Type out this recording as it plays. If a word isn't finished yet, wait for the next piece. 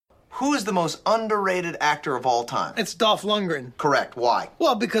Who is the most underrated actor of all time? It's Dolph Lundgren. Correct. Why?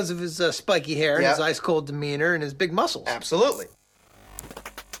 Well, because of his spiky hair, and his ice-cold demeanor, and his big muscles. Absolutely.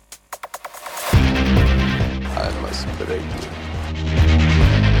 I must break you.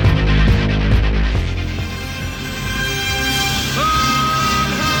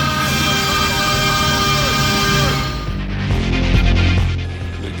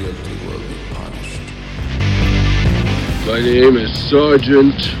 The guilty will be punished. My name is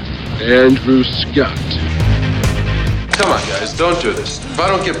Sergeant Andrew Scott. Come on, guys, don't do this. If I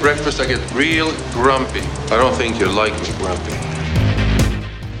don't get breakfast, I get real grumpy. I don't think you like me grumpy.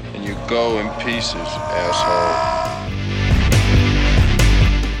 And you go in pieces, asshole.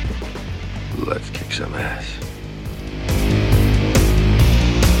 Let's kick some ass.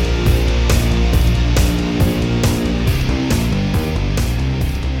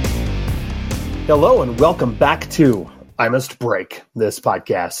 Hello and welcome back to I Must Break This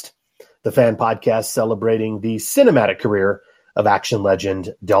Podcast, the fan podcast celebrating the cinematic career of action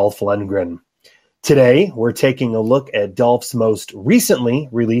legend Dolph Lundgren. Today, we're taking a look at Dolph's most recently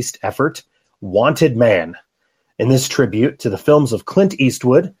released effort, Wanted Man. In this tribute to the films of Clint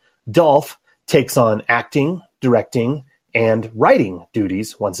Eastwood, Dolph takes on acting, directing, and writing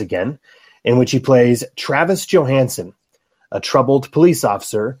duties once again, in which he plays Travis Johansson, a troubled police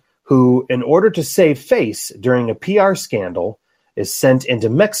officer who, in order to save face during a PR scandal, is sent into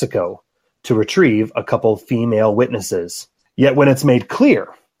Mexico to retrieve a couple female witnesses. Yet when it's made clear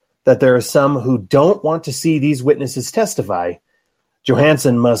that there are some who don't want to see these witnesses testify,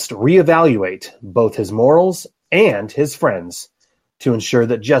 Johansson must reevaluate both his morals and his friends to ensure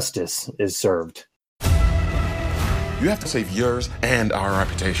that justice is served. You have to save yours and our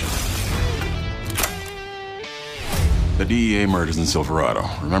reputation. The DEA murders in Silverado.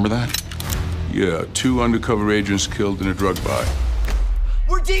 Remember that? Yeah, 2 undercover agents killed in a drug buy.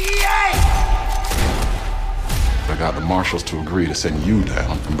 We're DEA! I got the marshals to agree to send you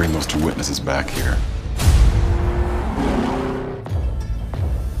down and bring those 2 witnesses back here.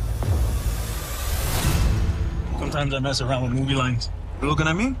 Sometimes I mess around with movie lines. You looking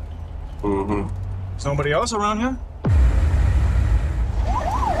at me? Mm-hmm. Somebody else around here?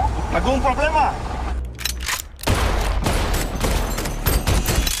 ¿Algún problema?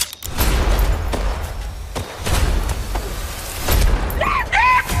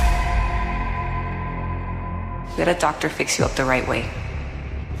 We had a doctor fix you up the right way.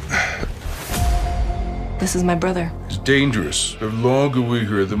 This is my brother. It's dangerous. The longer we're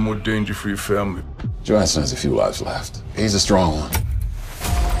here, the more danger for your family. Johansson has a few lives left. He's a strong one.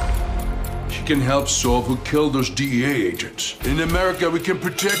 She can help solve who killed those DEA agents. In America, we can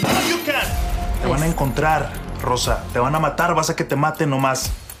protect... You can! Te van a encontrar, Rosa. Te van a matar, vas a que te maten nomás.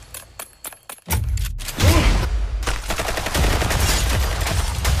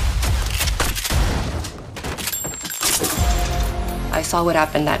 I saw what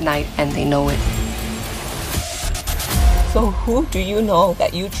happened that night, and they know it. So who do you know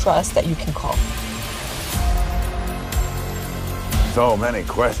that you trust that you can call? So many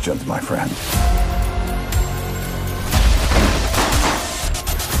questions, my friend.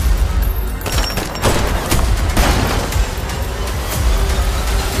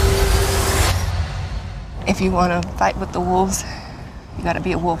 If you want to fight with the wolves, you gotta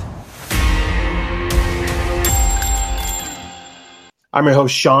be a wolf. I'm your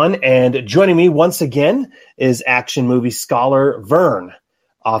host, Sean, and joining me once again is action movie scholar Vern,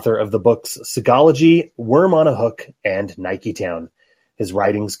 author of the books Sagology, Worm on a Hook, and Nike Town. His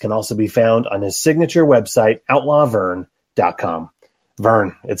writings can also be found on his signature website, outlawvern.com.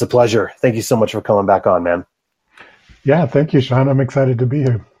 Vern, it's a pleasure. Thank you so much for coming back on, man. Yeah, thank you, Sean. I'm excited to be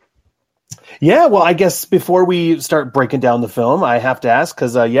here. Yeah, well, I guess before we start breaking down the film, I have to ask,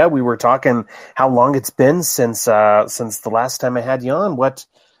 because, we were talking how long it's been since the last time I had you on. What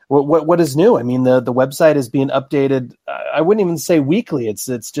is new? I mean, the website is being updated. I wouldn't even say weekly.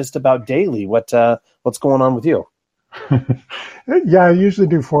 It's just about daily. What's going on with you? Yeah, I usually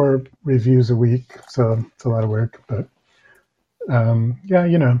do 4 reviews a week, so it's a lot of work. But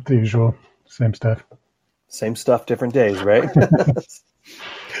the usual, same stuff. Same stuff, different days, right?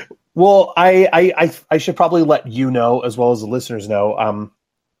 Well, I should probably let you know, as well as the listeners know.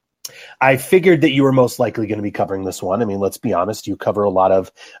 I figured that you were most likely going to be covering this one. I mean, let's be honest. You cover a lot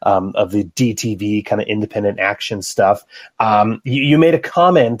of the DTV kind of independent action stuff. You made a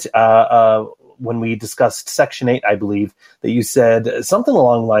comment when we discussed Section 8, I believe, that you said something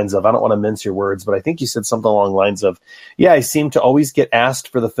along the lines of, I don't want to mince your words, but I think you said something along the lines of, yeah, I seem to always get asked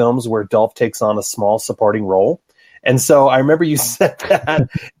for the films where Dolph takes on a small supporting role. And so I remember you said that,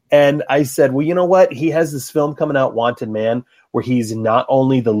 and I said, well, you know what? He has this film coming out, Wanted Man, where he's not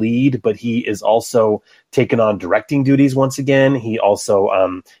only the lead, but he is also taken on directing duties once again. He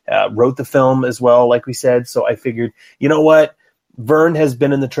also wrote the film as well, like we said. So I figured, you know what? Vern has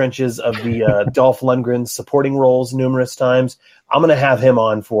been in the trenches of the Dolph Lundgren supporting roles numerous times. I'm going to have him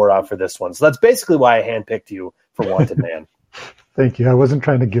on for this one. So that's basically why I handpicked you for Wanted Man. Thank you. I wasn't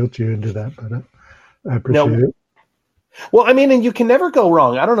trying to guilt you into that, but I appreciate it. Well, I mean, and you can never go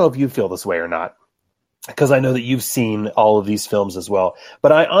wrong. I don't know if you feel this way or not, because I know that you've seen all of these films as well.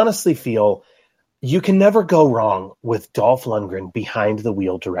 But I honestly feel you can never go wrong with Dolph Lundgren behind the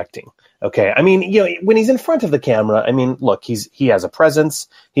wheel directing. Okay. I mean, when he's in front of the camera, I mean, look, he has a presence.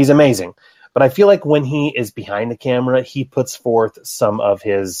 He's amazing. But I feel like when he is behind the camera, he puts forth some of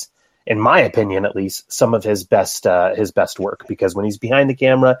his, in my opinion, at least, some of his best work. Because when he's behind the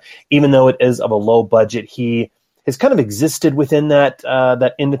camera, even though it is of a low budget, he has kind of existed within that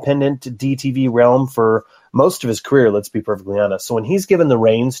independent DTV realm for most of his career, let's be perfectly honest. So when he's given the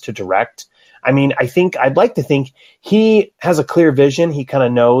reins to direct, I mean, I'd like to think he has a clear vision. He kind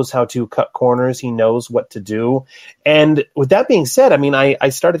of knows how to cut corners. He knows what to do. And with that being said, I mean, I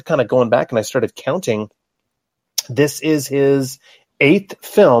started kind of going back and I started counting. This is his 8th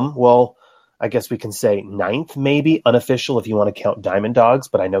film. Well, I guess we can say 9th, maybe unofficial if you want to count Diamond Dogs,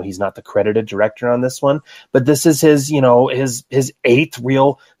 but I know he's not the credited director on this one. But this is his 8th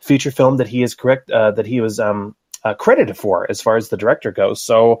real feature film that he is credited for as far as the director goes.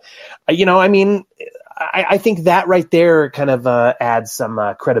 So, I mean, I think that right there kind of adds some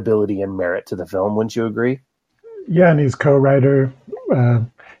credibility and merit to the film. Wouldn't you agree? Yeah, and he's co-writer.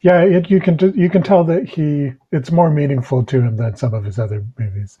 You can tell that it's more meaningful to him than some of his other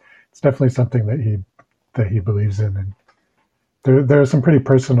movies. It's definitely something that he believes in, and there are some pretty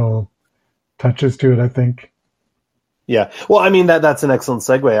personal touches to it, I think. Yeah. Well, I mean, that's an excellent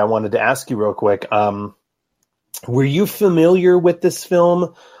segue. I wanted to ask you real quick. Were you familiar with this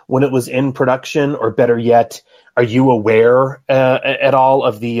film when it was in production, or better yet, are you aware at all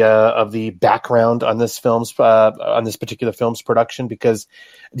of the background on this particular film's production? Because,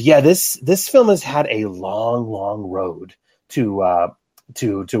 this film has had a long road to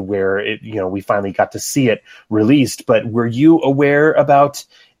where it, we finally got to see it released. But were you aware about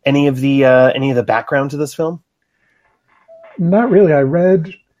any of the background to this film? Not really. I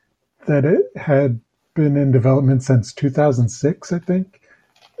read that it had been in development since 2006, I think.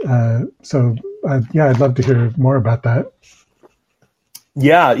 I'd love to hear more about that.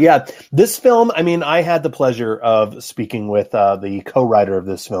 Yeah. This film, I mean, I had the pleasure of speaking with the co-writer of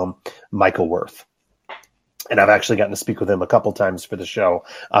this film, Michael Wirth. And I've actually gotten to speak with him a couple times for the show.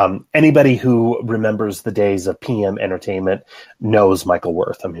 Anybody who remembers the days of PM Entertainment knows Michael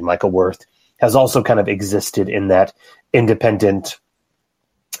Wirth. I mean, Michael Wirth has also kind of existed in that independent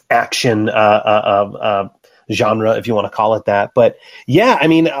action genre, if you want to call it that. But yeah, I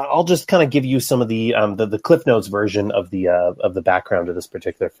mean, I'll just kind of give you some of the Cliff Notes version of the background of this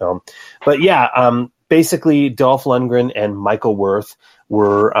particular film. But yeah, basically, Dolph Lundgren and Michael Wirth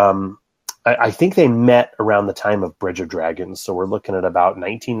were. I think they met around the time of Bridge of Dragons. So we're looking at about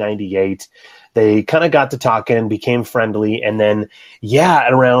 1998. They kind of got to talking, became friendly. And then,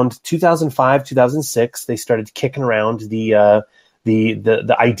 at around 2005, 2006, they started kicking around the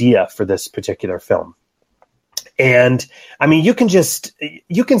idea for this particular film. And I mean, you can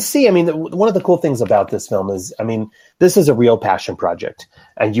see, I mean, one of the cool things about this film is, I mean, this is a real passion project,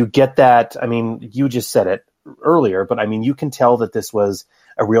 and you get that. I mean, you just said it earlier, but I mean, you can tell that this was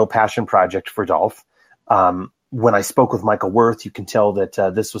a real passion project for Dolph. When I spoke with Michael Wirth, you can tell that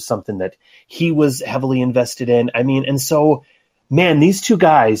this was something that he was heavily invested in. I mean, and so, man, these two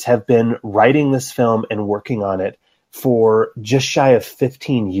guys have been writing this film and working on it for just shy of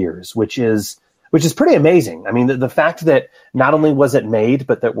 15 years, which is pretty amazing. I mean, the fact that not only was it made,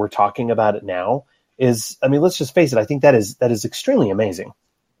 but that we're talking about it now is, I mean, let's just face it. I think that is extremely amazing.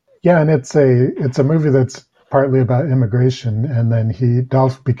 Yeah. And it's a movie that's partly about immigration. And then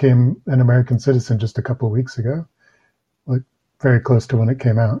Dolph became an American citizen just a couple of weeks ago, like very close to when it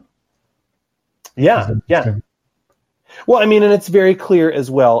came out. Yeah. Well, I mean, and it's very clear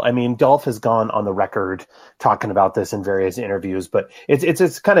as well. I mean, Dolph has gone on the record talking about this in various interviews, but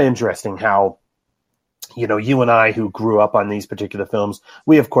it's kind of interesting how, you and I who grew up on these particular films,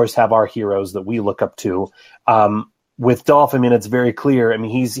 we of course have our heroes that we look up to. With Dolph, I mean, it's very clear. I mean,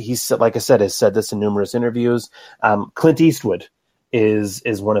 he's like I said, has said this in numerous interviews. Clint Eastwood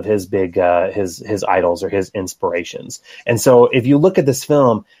is one of his big his idols or his inspirations. And so if you look at this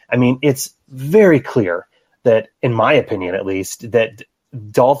film, I mean, it's very clear that, in my opinion at least, that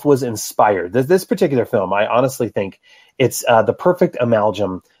Dolph was inspired. This particular film, I honestly think it's the perfect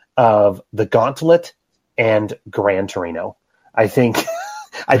amalgam of The Gauntlet and Gran Torino. I think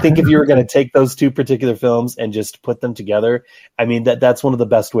if you were going to take those two particular films and just put them together, I mean, that's one of the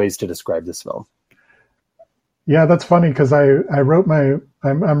best ways to describe this film. Yeah, that's funny because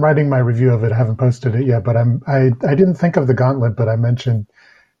I'm writing my review of it. I haven't posted it yet, but I didn't think of The Gauntlet, but I mentioned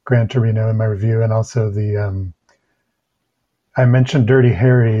Gran Torino in my review, and also I mentioned Dirty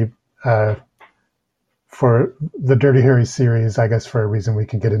Harry for the Dirty Harry series, I guess for a reason we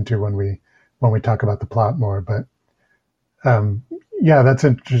can get into when we talk about the plot more. But yeah, that's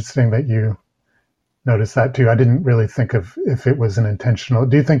interesting that you noticed that too. I didn't really think of if it was an intentional.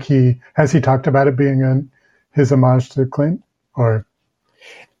 Do you think has he talked about it being his homage to Clint, or?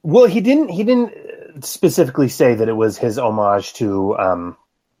 Well, he didn't specifically say that it was his homage to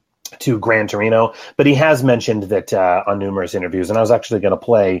Gran Torino, but he has mentioned that on numerous interviews, and I was actually going to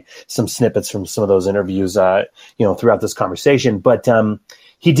play some snippets from some of those interviews, throughout this conversation. But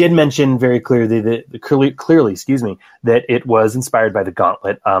he did mention very clearly that it was inspired by The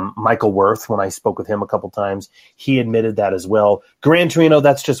Gauntlet. Michael Wirth, when I spoke with him a couple times, he admitted that as well. Gran Torino,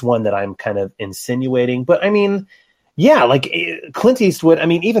 that's just one that I'm kind of insinuating, but I mean, yeah, like Clint Eastwood. I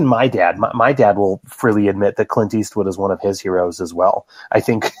mean, even my dad will freely admit that Clint Eastwood is one of his heroes as well. I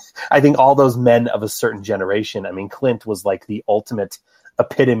think all those men of a certain generation. I mean, Clint was like the ultimate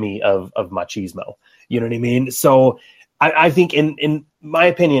epitome of machismo. You know what I mean? So I think, in my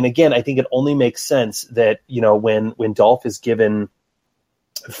opinion, again, I think it only makes sense that when Dolph is given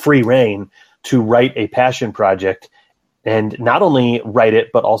free reign to write a passion project, and not only write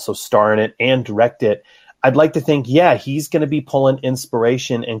it but also star in it and direct it. I'd like to think, yeah, he's going to be pulling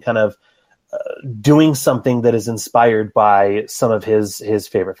inspiration and kind of doing something that is inspired by some of his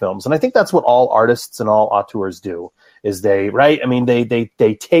favorite films. And I think that's what all artists and all auteurs do, is they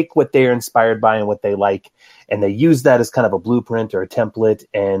take what they're inspired by and what they like, and they use that as kind of a blueprint or a template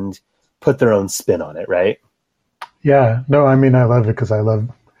and put their own spin on it, right? Yeah, no, I mean, I love it because I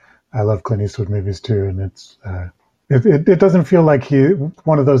love Clint Eastwood movies too, and it's it doesn't feel like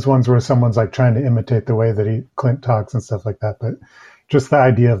one of those ones where someone's like trying to imitate the way that Clint talks and stuff like that, but just the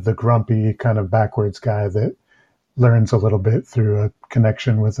idea of the grumpy kind of backwards guy that learns a little bit through a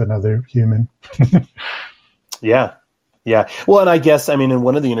connection with another human. Yeah. Well, and I guess, I mean, in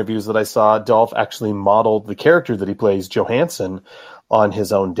one of the interviews that I saw, Dolph actually modeled the character that he plays, Johansson, on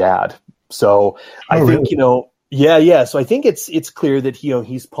his own dad. So I think, really? Yeah. So I think it's clear that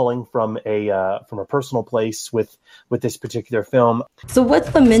he's pulling from a personal place with this particular film. So what's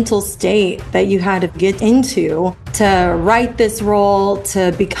the mental state that you had to get into to write this role,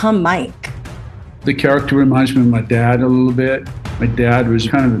 to become Mike? The character reminds me of my dad a little bit. My dad was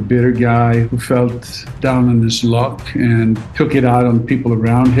kind of a bitter guy who felt down on his luck and took it out on people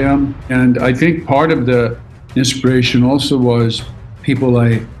around him. And I think part of the inspiration also was people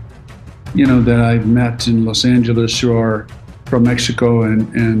that I've met in Los Angeles who are from Mexico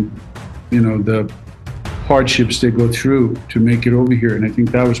and the hardships they go through to make it over here. And I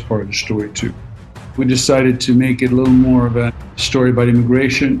think that was part of the story too. We decided to make it a little more of a story about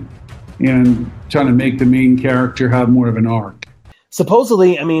immigration and trying to make the main character have more of an arc.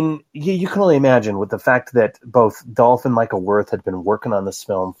 Supposedly, I mean, you can only imagine with the fact that both Dolph and Michael Wirth had been working on this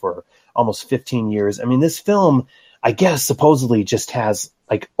film for almost 15 years. I mean, this film, I guess, supposedly just has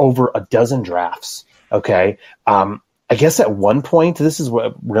like over a dozen drafts. Okay. I guess at one point, this is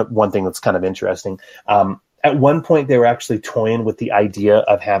one thing that's kind of interesting. At one point, they were actually toying with the idea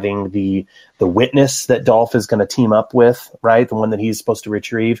of having the witness that Dolph is going to team up with, right? The one that he's supposed to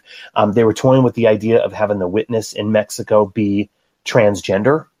retrieve. They were toying with the idea of having the witness in Mexico be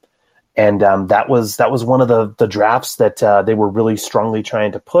transgender. And that was one of the drafts that they were really strongly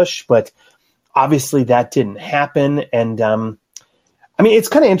trying to push. But obviously that didn't happen. And I mean, it's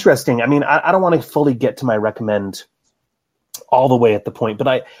kind of interesting. I mean, I don't want to fully get to my recommend all the way at the point,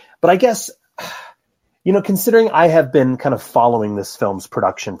 but I guess, considering I have been kind of following this film's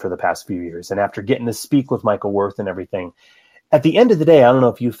production for the past few years, and after getting to speak with Michael Wirth and everything, at the end of the day, I don't know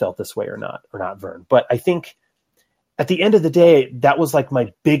if you felt this way or not, Vern, but I think at the end of the day, that was like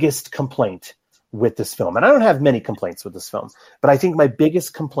my biggest complaint with this film. And I don't have many complaints with this film, but I think my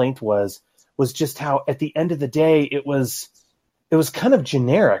biggest complaint was just how at the end of the day, it was kind of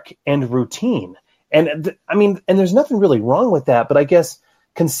generic and routine. And and there's nothing really wrong with that, but I guess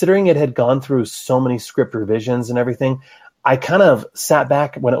considering it had gone through so many script revisions and everything, I kind of sat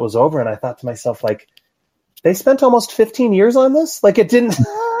back when it was over and I thought to myself, like, they spent almost 15 years on this? Like, it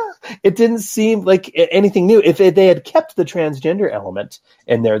didn't seem like anything new. If they had kept the transgender element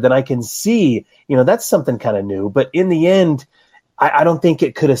in there, then I can see, that's something kind of new. But in the end, I don't think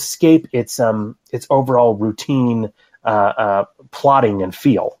it could escape its overall routine plotting and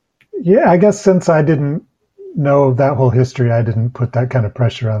feel. Yeah, I guess since I didn't know that whole history, I didn't put that kind of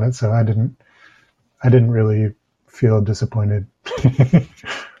pressure on it, so I didn't really feel disappointed.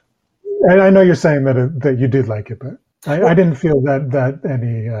 And I know you're saying that you did like it, but I didn't feel that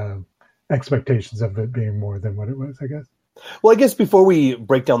any expectations of it being more than what it was, I guess. Well, I guess before we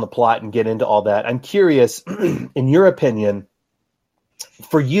break down the plot and get into all that, I'm curious, in your opinion,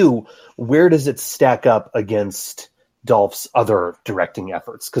 for you, where does it stack up against Dolph's other directing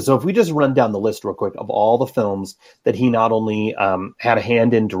efforts? Because so if we just run down the list real quick of all the films that he not only had a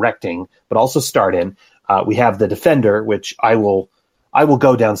hand in directing, but also starred in, we have The Defender, which I will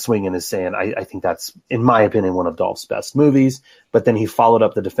go down swinging as saying I think that's, in my opinion, one of Dolph's best movies. But then he followed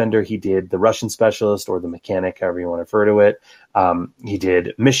up The Defender. He did The Russian Specialist, or The Mechanic, however you want to refer to it. He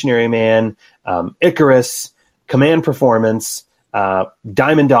did Missionary Man, Icarus, Command Performance,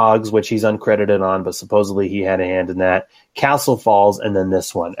 Diamond Dogs, which he's uncredited on, but supposedly he had a hand in that, Castle Falls, and then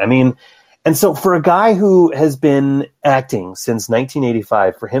this one. I mean, and so for a guy who has been acting since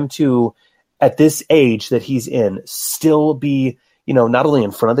 1985, for him to, at this age that he's in, still be, not only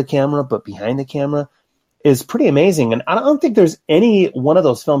in front of the camera, but behind the camera, is pretty amazing. And I don't think there's any one of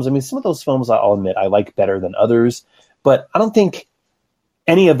those films. I mean, some of those films, I'll admit, I like better than others, but I don't think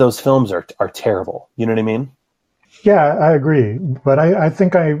any of those films are terrible. You know what I mean? Yeah, I agree. But I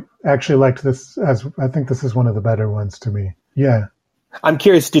think I actually liked this, I think this is one of the better ones to me. Yeah. I'm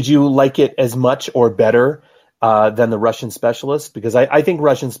curious, did you like it as much or better than The Russian Specialist? Because I think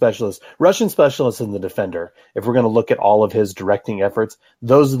Russian Specialist and The Defender, if we're going to look at all of his directing efforts,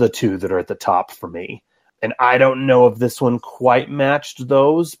 those are the two that are at the top for me. And I don't know if this one quite matched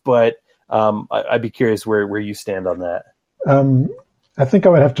those, but I'd be curious where you stand on that. I think I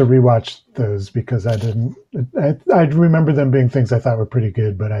would have to rewatch those because I remember them being things I thought were pretty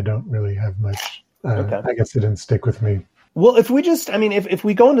good, but I don't really have much. Okay. I guess it didn't stick with me. Well, if we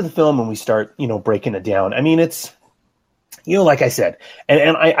go into the film and we start, breaking it down, I mean, it's, like I said,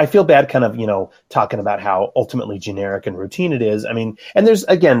 and I feel bad kind of, talking about how ultimately generic and routine it is. I mean, and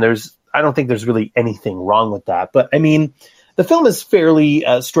I don't think there's really anything wrong with that. But I mean, the film is fairly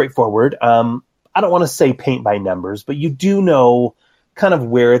straightforward. I don't want to say paint by numbers, but you do know kind of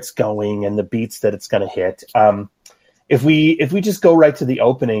where it's going and the beats that it's going to hit. If we just go right to the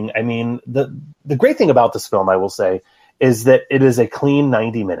opening, I mean, the great thing about this film, I will say, is that it is a clean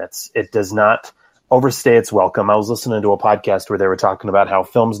 90 minutes. It does not overstay its welcome. I was listening to a podcast where they were talking about how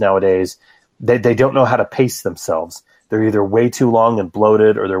films nowadays, they don't know how to pace themselves. They're either way too long and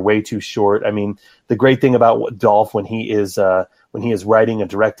bloated or they're way too short. I mean, the great thing about Dolph when he is writing and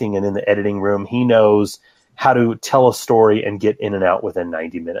directing and in the editing room, he knows how to tell a story and get in and out within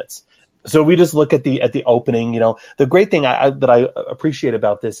 90 minutes. So we just look at the opening, the great thing that I appreciate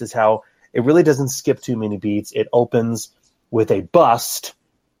about this is how it really doesn't skip too many beats. It opens with a bust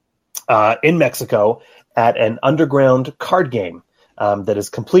in Mexico at an underground card game that is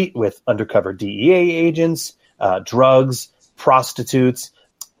complete with undercover DEA agents, drugs, prostitutes,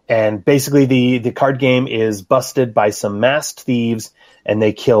 and basically the card game is busted by some masked thieves, and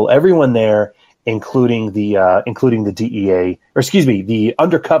they kill everyone there, including the DEA, or excuse me, the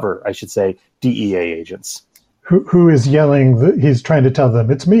undercover, I should say, DEA agents. Who is yelling? He's trying to tell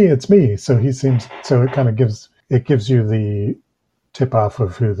them, "It's me, it's me." So it kind of gives you the tip off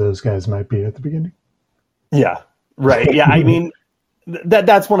of who those guys might be at the beginning. Yeah, right. Yeah, I mean,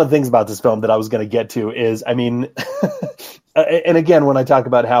 that's one of the things about this film that I was going to get to is, I mean, and again, when I talk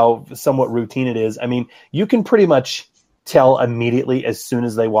about how somewhat routine it is, I mean, you can pretty much tell immediately as soon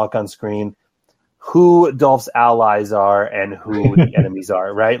as they walk on screen who Dolph's allies are and who the enemies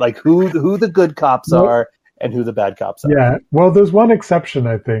are, right? Like who the good cops are and who the bad cops are. Yeah. Well, there's one exception,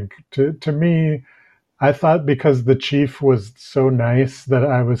 I think. To me, I thought because the chief was so nice that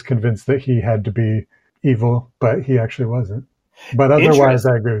I was convinced that he had to be evil, but he actually wasn't. But otherwise,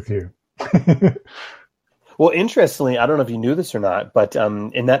 I agree with you. Well, interestingly, I don't know if you knew this or not, but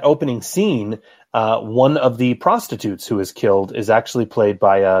in that opening scene, one of the prostitutes who is killed is actually played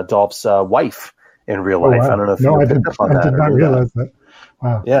by Dolph's wife in real life. Wow. I don't know if you picked up on that. I did not realize that.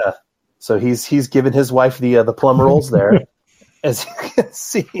 Wow. Yeah. So he's given his wife the plum rolls there, as you can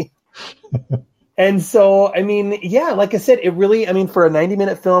see. And so, I mean, yeah, like I said, it really, I mean, for a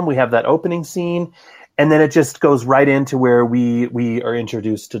 90-minute film, we have that opening scene, and then it just goes right into where we are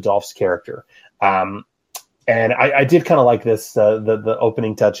introduced to Dolph's character. And I did kind of like this, the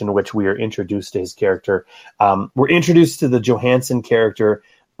opening touch in which we are introduced to his character. We're introduced to the Johansson character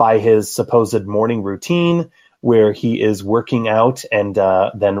by his supposed morning routine, where he is working out and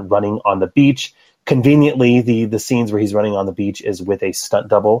then running on the beach. Conveniently, the scenes where he's running on the beach is with a stunt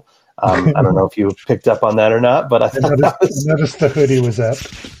double. I don't know if you picked up on that or not, but I noticed the hoodie was up.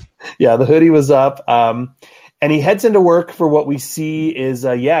 Yeah, the hoodie was up. And he heads into work for what we see is,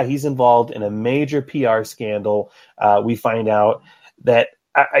 he's involved in a major PR scandal. We find out that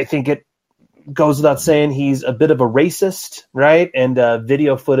I think it goes without saying he's a bit of a racist, right? And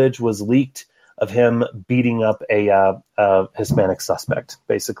video footage was leaked of him beating up a Hispanic suspect,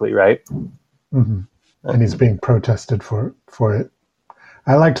 basically, right? Mm-hmm. And he's being protested for it.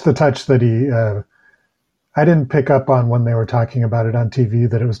 I liked the touch that I didn't pick up on when they were talking about it on TV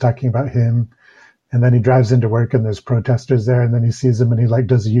that it was talking about him. And then he drives into work and there's protesters there, and then he sees them and he like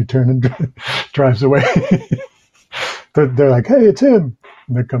does a U-turn and drives away. They're like, "Hey, it's him."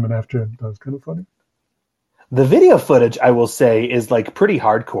 And they're coming after him. That was kind of funny. The video footage, I will say, is like pretty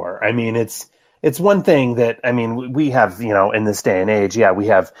hardcore. I mean, it's one thing that, I mean, we have, in this day and age, we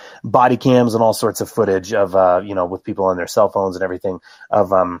have body cams and all sorts of footage of, with people on their cell phones and everything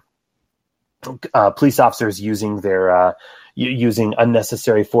of police officers using their using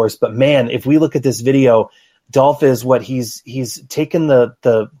unnecessary force. But man, if we look at this video, Dolph is he's taken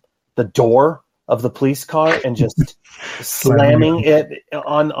the door of the police car and just slamming it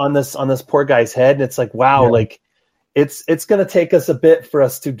on this poor guy's head. And it's like, wow, like it's going to take us a bit for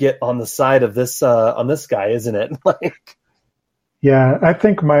us to get on the side of this on this guy, isn't it? Like, yeah, I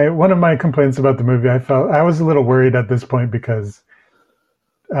think one of my complaints about the movie, I was a little worried at this point because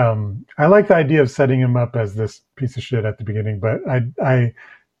I like the idea of setting him up as this piece of shit at the beginning, but I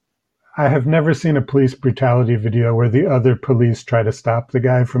have never seen a police brutality video where the other police try to stop the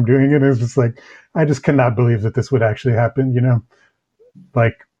guy from doing it. It's just like, I just cannot believe that this would actually happen,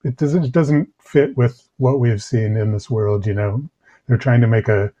 Like, it doesn't fit with what we've seen in this world, They're trying to make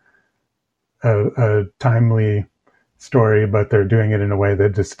a timely story, but they're doing it in a way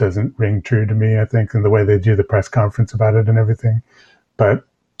that just doesn't ring true to me, I think, in the way they do the press conference about it and everything. But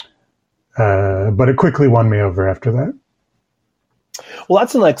it quickly won me over after that. Well,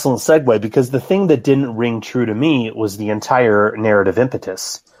 that's an excellent segue, because the thing that didn't ring true to me was the entire narrative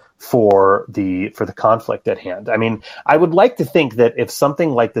impetus for the conflict at hand. I mean, I would like to think that if something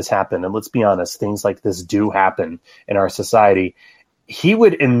like this happened, and let's be honest, things like this do happen in our society, he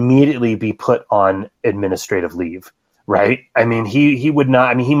would immediately be put on administrative leave, right? I mean, he would not.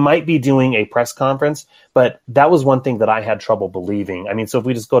 I mean, he might be doing a press conference, but that was one thing that I had trouble believing. I mean, so if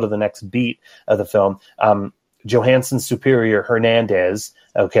we just go to the next beat of the film, Johansson's superior, Hernandez,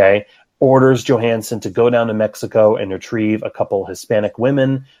 orders Johansson to go down to Mexico and retrieve a couple Hispanic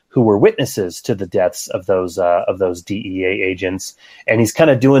women who were witnesses to the deaths of those DEA agents. And he's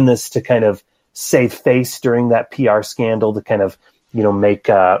kind of doing this to kind of save face during that PR scandal, to kind of,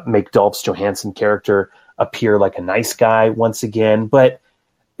 make Dolph Johansson character appear like a nice guy once again. But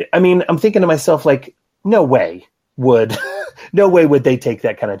I mean, I'm thinking to myself, like, no way would they take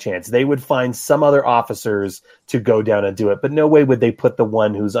that kind of chance. They would find some other officers to go down and do it, but no way would they put the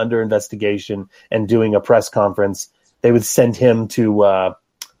one who's under investigation and doing a press conference. They would send him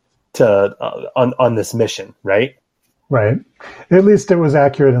on this mission, right? Right. At least it was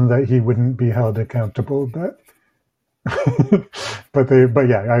accurate in that he wouldn't be held accountable, but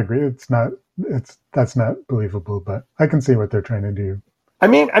yeah, I agree. That's not believable, but I can see what they're trying to do. I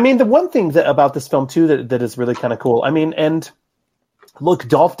mean, the one thing about this film too that is really kind of cool. I mean, and look,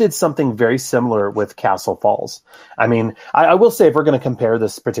 Dolph did something very similar with Castle Falls. I mean, I will say, if we're going to compare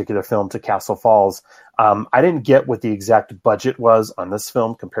this particular film to Castle Falls, I didn't get what the exact budget was on this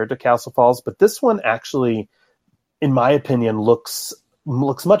film compared to Castle Falls, but this one actually, in my opinion, looks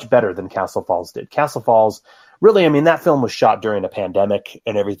much better than Castle Falls did. Castle Falls, really, I mean, that film was shot during a pandemic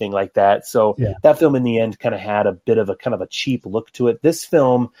and everything like that. So that film in the end kind of had a bit of a kind of a cheap look to it. This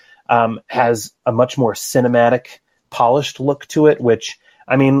film has a much more cinematic, polished look to it, which,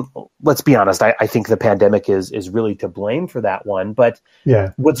 I mean, let's be honest, I think the pandemic is really to blame for that one. But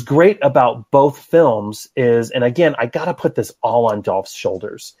what's great about both films is, and again, I got to put this all on Dolph's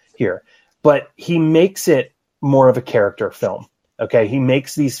shoulders here, but he makes it more of a character film. Okay, he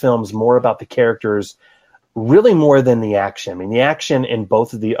makes these films more about the characters, really more than the action. I mean, the action in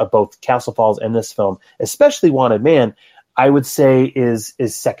both Castle Falls and this film, especially Wanted Man, I would say is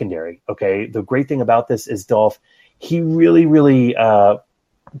secondary. Okay, the great thing about this is Dolph, he really, really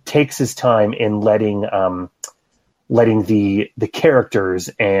takes his time in letting the characters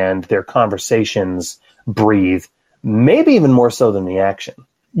and their conversations breathe, maybe even more so than the action.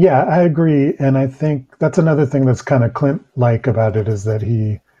 Yeah, I agree. And I think that's another thing that's kind of Clint-like about it, is that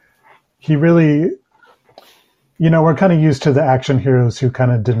he really, we're kind of used to the action heroes who kind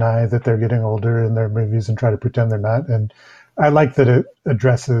of deny that they're getting older in their movies and try to pretend they're not. And I like that it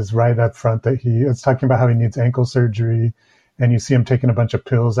addresses right up front that it's talking about how he needs ankle surgery, and you see him taking a bunch of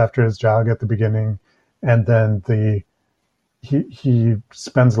pills after his jog at the beginning. And then he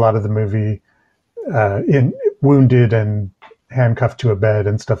spends a lot of the movie wounded and handcuffed to a bed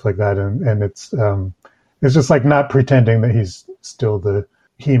and stuff like that, and it's just like not pretending that he's still the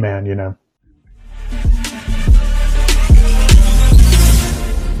He-Man, you know.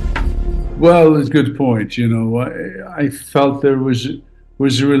 Well, it's a good point. You know, I felt there was a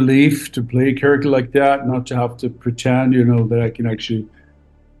relief to play a character like that, not to have to pretend, you know, that I can actually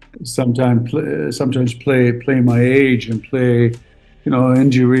sometimes play my age and play, you know,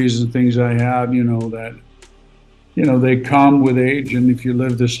 injuries and things I have, you know, that, you know, they come with age. And if you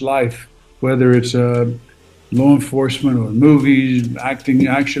live this life, whether it's law enforcement or movies,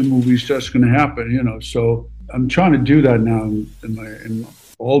 action movies, that's going to happen, you know. So I'm trying to do that now in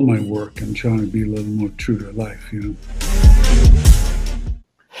all my work. I'm trying to be a little more true to life, you know.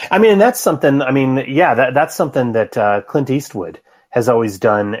 I mean, and that's something, I mean, yeah, that's something that Clint Eastwood has always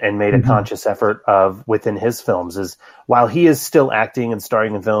done and made a conscious effort of within his films, is while he is still acting and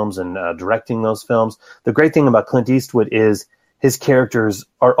starring in films and directing those films, the great thing about Clint Eastwood is his characters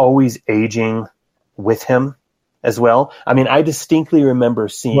are always aging with him as well. I mean, I distinctly remember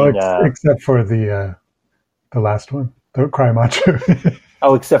seeing... except for the last one, the Cry Macho.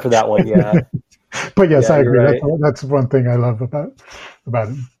 Oh, except for that one, yeah. But yes, yeah, I agree. Right. That's one thing I love about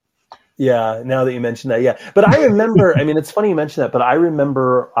him. Yeah, now that you mention that, yeah. But I remember, I mean, it's funny you mention that, but I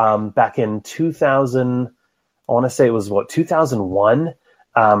remember back in 2000, I want to say it was, 2001,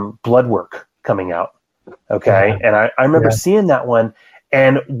 Bloodwork coming out, okay? Yeah. And I remember seeing that one,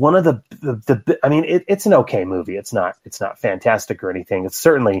 and one of the I mean, it's an okay movie. It's not fantastic or anything. It's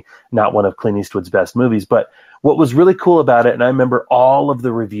certainly not one of Clint Eastwood's best movies, but what was really cool about it, and I remember all of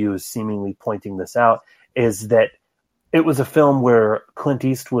the reviews seemingly pointing this out, is that it was a film where Clint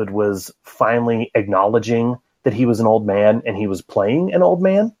Eastwood was finally acknowledging that he was an old man and he was playing an old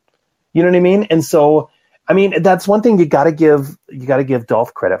man. You know what I mean? And so, I mean, that's one thing you got to give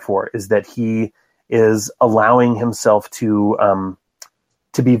Dolph credit for, is that he is allowing himself to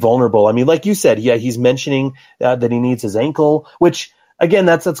be vulnerable. I mean, like you said, yeah, he's mentioning that he needs his ankle, which again,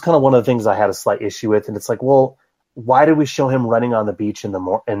 that's kind of one of the things I had a slight issue with. And it's like, well, why do we show him running on the beach in the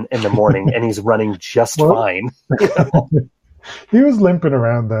morning and he's running just fine? You know? He was limping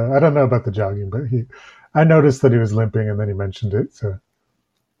around though. I don't know about the jogging, but I noticed that he was limping, and then he mentioned it. So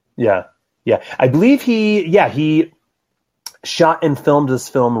yeah. I believe he shot and filmed this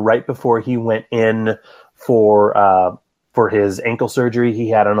film right before he went in for his ankle surgery he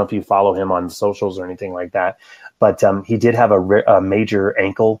had. I don't know if you follow him on socials or anything like that, but he did have a major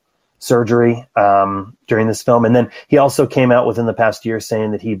ankle surgery during this film. And then he also came out within the past year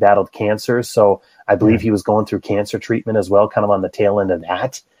saying that he battled cancer. So I believe he was going through cancer treatment as well, kind of on the tail end of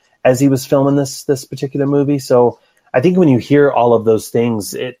that as he was filming this particular movie. So I think when you hear all of those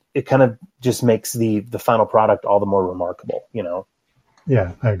things, it kind of just makes the final product all the more remarkable, you know?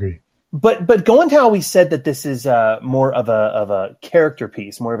 Yeah, I agree. But going to how we said that this is more of a character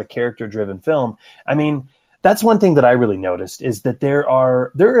piece, more of a character-driven film, I mean, that's one thing that I really noticed, is that there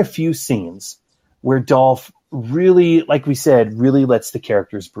are a few scenes where Dolph really, like we said, really lets the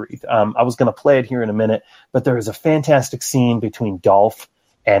characters breathe. I was going to play it here in a minute, but there is a fantastic scene between Dolph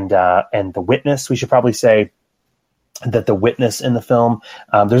and the witness. We should probably say that the witness in the film,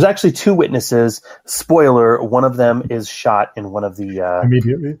 there's actually two witnesses. Spoiler, one of them is shot in one of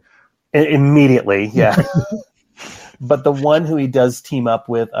the... Immediately, yeah. But the one who he does team up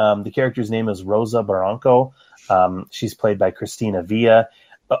with, the character's name is Rosa Barranco. She's played by Christina Villa.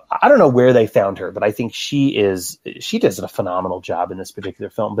 I don't know where they found her, but I think she does a phenomenal job in this particular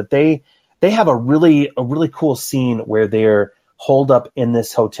film. But they have a really cool scene where they're holed up in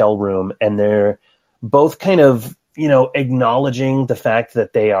this hotel room, and they're both kind of, you know, acknowledging the fact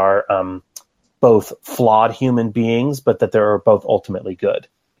that they are both flawed human beings, but that they're both ultimately good.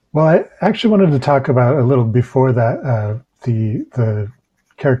 Well, I actually wanted to talk about a little before that the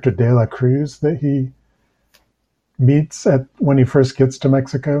character De La Cruz that he meets when he first gets to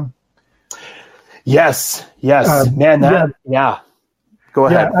Mexico. Yes, man, Go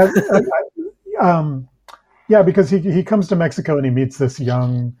ahead. Yeah, because he comes to Mexico and he meets this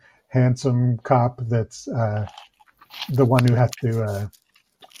young, handsome cop that's the one who has to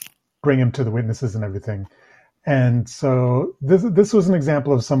bring him to the witnesses and everything. And so this was an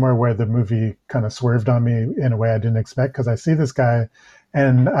example of somewhere where the movie kind of swerved on me in a way I didn't expect, because I see this guy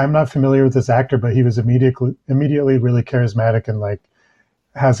and I'm not familiar with this actor, but he was immediately really charismatic and like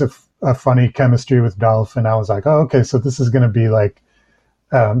has a funny chemistry with Dolph. And I was like, oh, okay, so this is going to be like,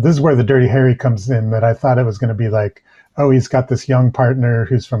 this is where the Dirty Harry comes in, that I thought it was going to be like, oh, he's got this young partner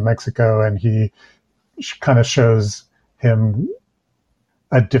who's from Mexico and he kind of shows him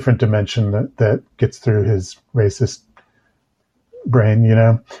a different dimension that gets through his racist brain, you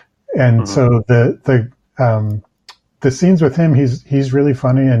know? And so the scenes with him, he's really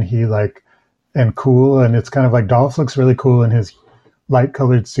funny and cool, and it's kind of like Dolph looks really cool in his light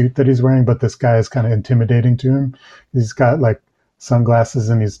colored suit that he's wearing, but this guy is kind of intimidating to him. He's got like sunglasses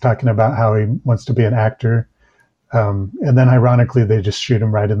and he's talking about how he wants to be an actor. And then ironically, they just shoot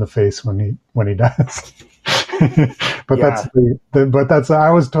him right in the face when he dies. But that's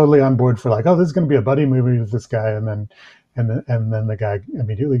I was totally on board for like, oh, this is going to be a buddy movie with this guy, and then the guy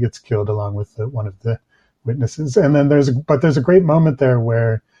immediately gets killed along with one of the witnesses. And then there's a great moment there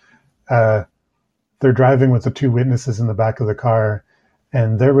where they're driving with the two witnesses in the back of the car,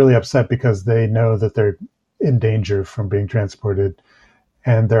 and they're really upset because they know that they're in danger from being transported,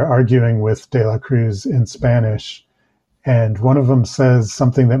 and they're arguing with De La Cruz in Spanish, and one of them says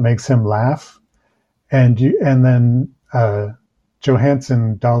something that makes him laugh, and then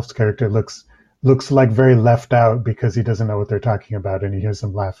Johansson, Dolph's character, looks like very left out because he doesn't know what they're talking about, and he hears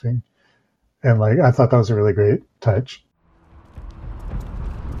them laughing, and like I thought that was a really great touch.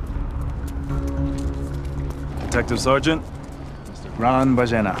 Detective Sergeant, Mr. Gran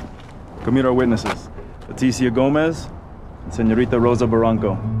Ballena. Come meet our witnesses, Leticia Gomez and Señorita Rosa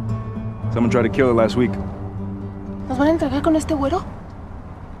Barranco. Someone tried to kill her last week. ¿Nos van a entregar con este güero?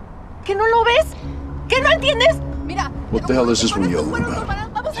 ¿Que no lo ves? ¿Que no entiendes? Mira. What the hell is this one yelling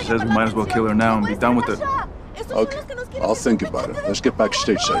about? She says we might as well kill her now and be done with it. Okay, I'll think about it. Let's get back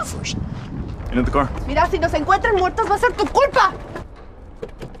stateside first. In the car. Mira, si nos encuentran muertos va a ser tu culpa.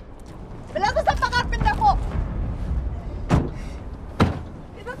 Me las vas a pagar, pendejo.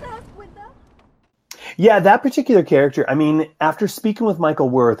 Yeah, that particular character, I mean, after speaking with Michael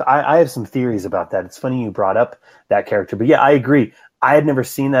Wirth, I have some theories about that. It's funny you brought up that character. But yeah, I agree. I had never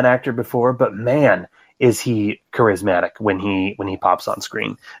seen that actor before, but man, is he charismatic when he pops on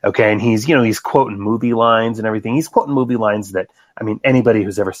screen. Okay, and he's quoting movie lines and everything. He's quoting movie lines that, I mean, anybody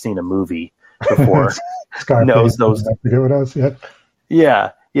who's ever seen a movie before knows those. I forget what else yet.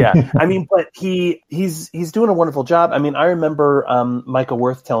 Yeah. Yeah, I mean, but he's doing a wonderful job. I mean, I remember Michael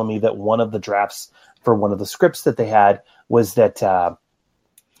Wirth telling me that one of the drafts for one of the scripts that they had was that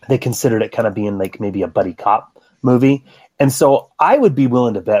they considered it kind of being like maybe a buddy cop movie. And so I would be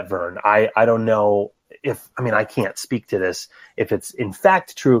willing to bet, Vern, I don't know I can't speak to this if it's in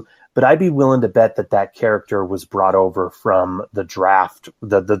fact true, but I'd be willing to bet that character was brought over from the draft,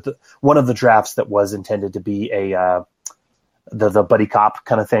 the one of the drafts that was intended to be the buddy cop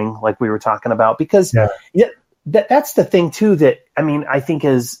kind of thing, like we were talking about, because that's the thing too, that, I mean, I think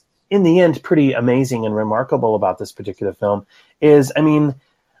is in the end pretty amazing and remarkable about this particular film is, I mean,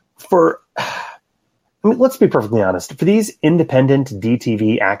 let's be perfectly honest, for these independent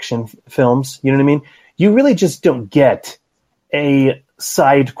DTV action films, you know what I mean? You really just don't get a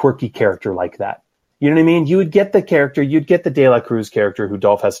side quirky character like that. You know what I mean? You would get the character, you'd get the De La Cruz character who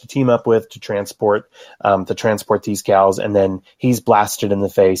Dolph has to team up with to transport these cows, and then he's blasted in the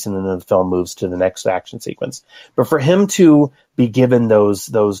face, and then the film moves to the next action sequence. But for him to be given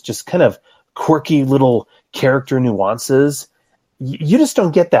those just kind of quirky little character nuances, you just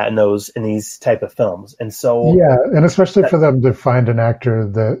don't get that in these type of films. And so and especially for them to find an actor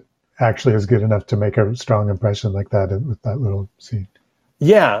that actually is good enough to make a strong impression like that with that little scene.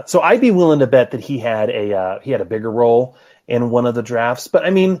 Yeah, so I'd be willing to bet that he had a bigger role in one of the drafts. But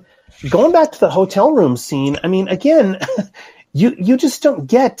I mean, going back to the hotel room scene, I mean, again, you just don't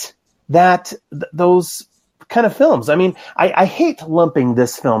get those kind of films. I mean, I hate lumping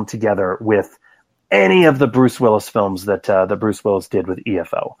this film together with any of the Bruce Willis films that Bruce Willis did with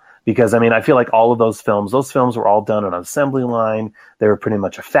EFO, because I mean, I feel like all of those films were all done on an assembly line. They were pretty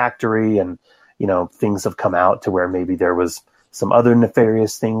much a factory, and things have come out to where maybe there was some other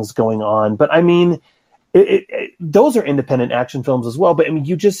nefarious things going on. But I mean, those are independent action films as well. But I mean,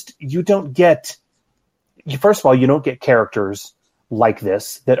 you don't get, first of all, you don't get characters like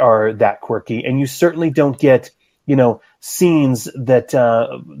this that are that quirky. And you certainly don't get, scenes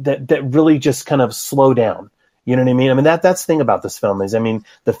that really just kind of slow down. You know what I mean? I mean, that's the thing about this film is, I mean,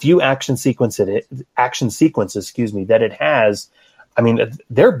 the few action sequences, that it has, I mean,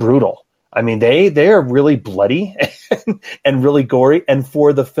 they're brutal. I mean, they are really bloody and really gory. And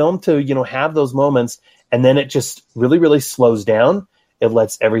for the film to, have those moments, and then it just really, really slows down. It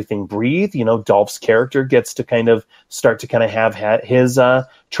lets everything breathe. Dolph's character gets to kind of start to kind of have his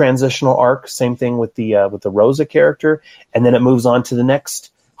transitional arc. Same thing with the Rosa character. And then it moves on to the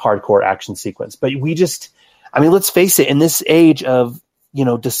next hardcore action sequence. But let's face it, in this age of,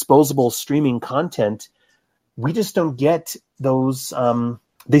 disposable streaming content, we just don't get those,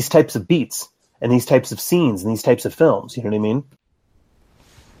 these types of beats and these types of scenes and these types of films. You know what I mean?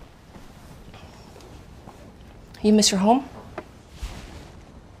 You miss your home?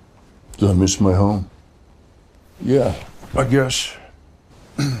 Do I miss my home? Yeah, I guess.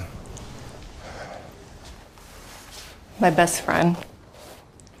 My best friend,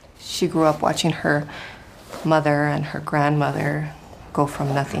 she grew up watching her mother and her grandmother go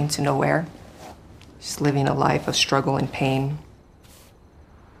from nothing to nowhere. She's living a life of struggle and pain.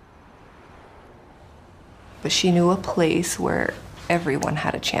 But she knew a place where everyone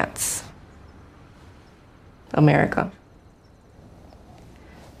had a chance. America.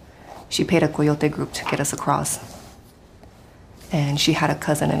 She paid a coyote group to get us across. And she had a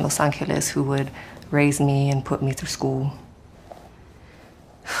cousin in Los Angeles who would raise me and put me through school.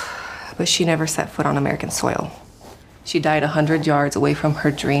 But she never set foot on American soil. She died 100 yards away from her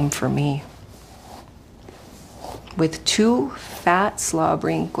dream for me. With 2 fat,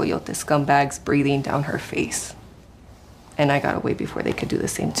 slobbering coyote scumbags breathing down her face. And I got away before they could do the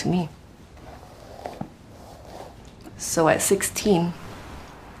same to me. So at 16,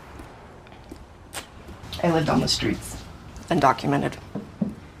 I lived on the streets, undocumented.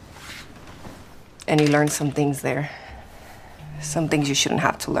 And you learn some things there. Some things you shouldn't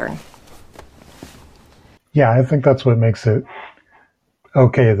have to learn. Yeah, I think that's what makes it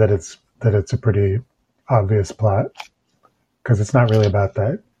okay that it's a pretty obvious plot, because it's not really about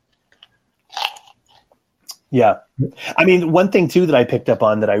that. Yeah. I mean, one thing too that I picked up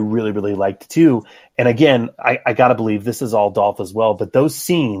on that I really, really liked too, and again, I gotta believe this is all Dolph as well, but those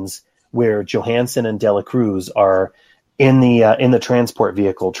scenes where Johansson and Dela Cruz are in the transport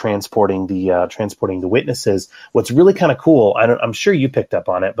vehicle transporting the witnesses, what's really kind of cool, I'm sure you picked up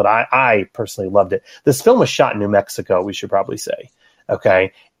on it, but I personally loved it. This film was shot in New Mexico, we should probably say.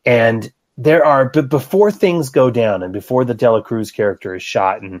 Okay. And there are, but before things go down and before the Dela Cruz character is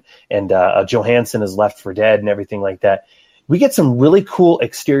shot and Johansson is left for dead and everything like that, we get some really cool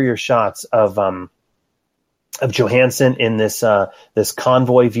exterior shots of Johansson in this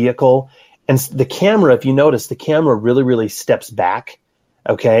convoy vehicle. And the camera, if you notice, the camera really, really steps back,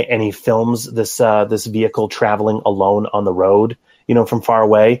 okay? And he films this vehicle traveling alone on the road, from far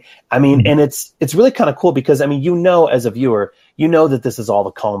away. I mean, and it's really kind of cool because, I mean, as a viewer, that this is all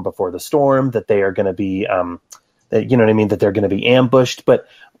the calm before the storm, that they are going to be, that they're going to be ambushed. But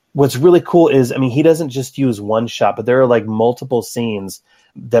what's really cool is, I mean, he doesn't just use one shot, but there are like multiple scenes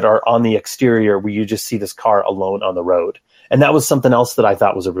that are on the exterior where you just see this car alone on the road. And that was something else that I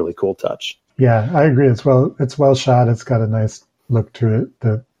thought was a really cool touch. Yeah, I agree. It's well shot. It's got a nice look to it.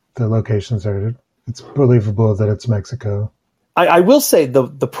 The locations are, it's believable that it's Mexico. I will say the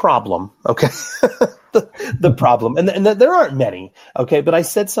problem, okay, the problem, and there aren't many, okay, but I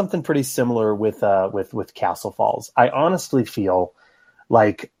said something pretty similar with Castle Falls. I honestly feel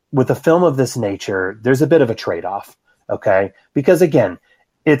like with a film of this nature, there's a bit of a trade-off, okay, because again,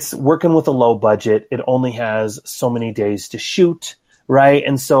 it's working with a low budget. It only has so many days to shoot, right?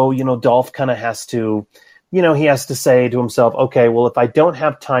 And so, Dolph kind of has to, he has to say to himself, okay, well, if I don't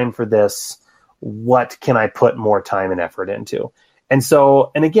have time for this, what can I put more time and effort into? And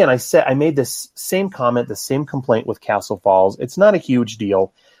so, and again, I made this same comment, the same complaint with Castle Falls. It's not a huge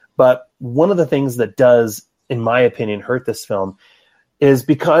deal, but one of the things that does, in my opinion, hurt this film is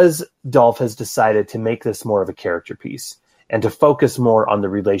because Dolph has decided to make this more of a character piece and to focus more on the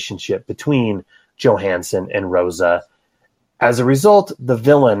relationship between Johansson and Rosa. As a result, the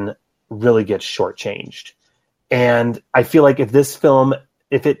villain really gets shortchanged. And I feel like if this film,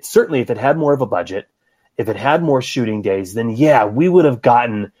 if it had more of a budget, if it had more shooting days, then yeah, we would have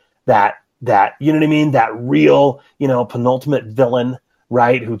gotten that, you know what I mean? That real, penultimate villain,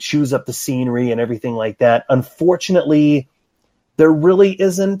 right? Who chews up the scenery and everything like that. Unfortunately, there really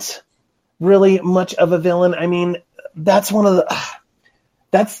isn't really much of a villain. I mean, that's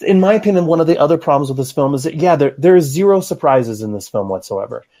in my opinion, one of the other problems with this film is that, yeah, there is zero surprises in this film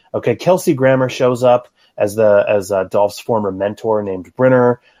whatsoever. Okay. Kelsey Grammer shows up as Dolph's former mentor named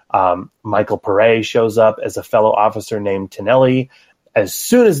Brenner. Michael Pare shows up as a fellow officer named Tonelli. As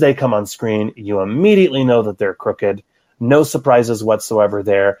soon as they come on screen, you immediately know that they're crooked. No surprises whatsoever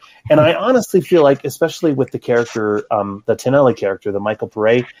there. And I honestly feel like, especially with the character, the Tonelli character, that Michael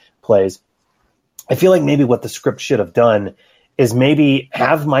Pare plays, I feel like maybe what the script should have done is maybe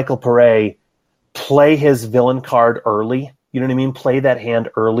have Michael Pare play his villain card early. You know what I mean? Play that hand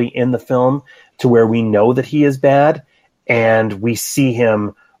early in the film to where we know that he is bad and we see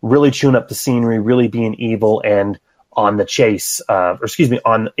him really chewing up the scenery, really being evil and on the chase,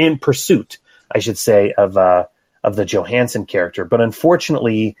 in pursuit, I should say, of the Johansson character. But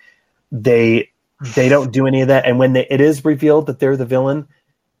unfortunately, they don't do any of that. And when it is revealed that they're the villain,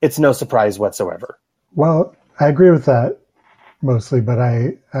 it's no surprise whatsoever. Well, I agree with that mostly, but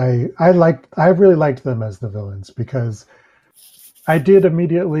I really liked them as the villains because I did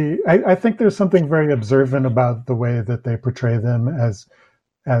immediately. I think there's something very observant about the way that they portray them as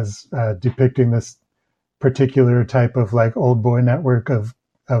depicting this particular type of like old boy network of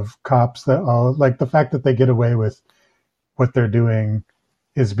cops that all like the fact that they get away with what they're doing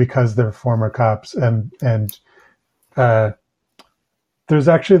is because they're former cops. And there's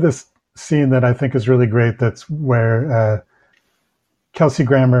actually this scene that I think is really great. That's where Kelsey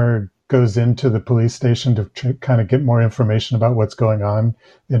Grammer goes into the police station to kind of get more information about what's going on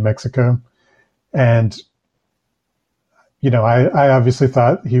in Mexico. And, you know, I obviously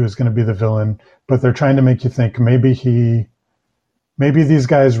thought he was going to be the villain, but they're trying to make you think maybe these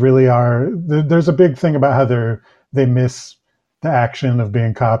guys really are. There's a big thing about how they miss the action of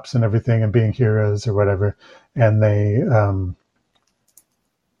being cops and everything and being heroes or whatever. And they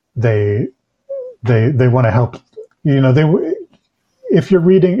want to help, you know, if you're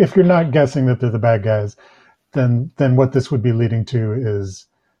not guessing that they're the bad guys, then what this would be leading to is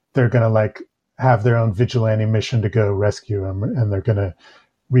they're going to like have their own vigilante mission to go rescue them, and they're going to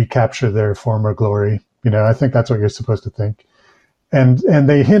recapture their former glory. You know, I think that's what you're supposed to think. And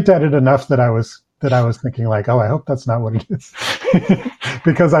they hint at it enough that I was thinking like, oh, I hope that's not what it is.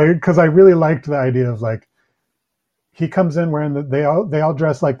 because I really liked the idea of like, he comes in wearing they all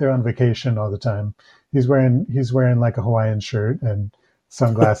dress like they're on vacation all the time. He's wearing like a Hawaiian shirt and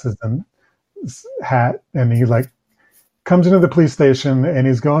sunglasses and hat, and he like comes into the police station and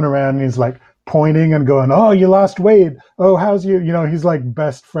he's going around and he's like pointing and going, oh, you lost weight. Oh, how's you? You know, he's like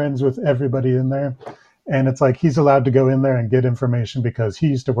best friends with everybody in there. And it's like he's allowed to go in there and get information because he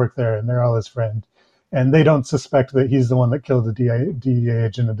used to work there and they're all his friend. And they don't suspect that he's the one that killed the DEA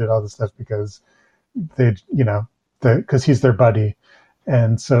agent and did all this stuff because because he's their buddy.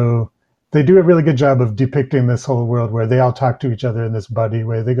 And so they do a really good job of depicting this whole world where they all talk to each other in this buddy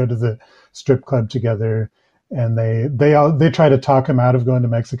way. They go to the strip club together, and they try to talk him out of going to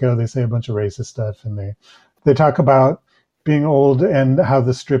Mexico. They say a bunch of racist stuff, and they talk about being old and how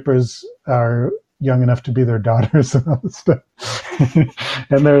the strippers are young enough to be their daughters and all this stuff.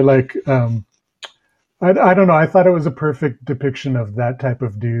 And they're like, I don't know. I thought it was a perfect depiction of that type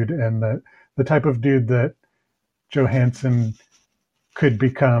of dude, and the type of dude that Johansson could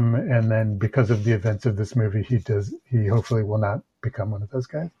become, and then because of the events of this movie, he hopefully will not become one of those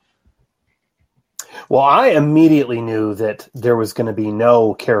guys. Well, I immediately knew that there was going to be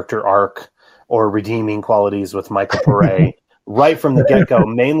no character arc or redeeming qualities with Michael Pare right from the get-go,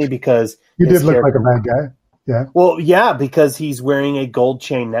 mainly because he did look like a bad guy. Yeah. Well, yeah, because he's wearing a gold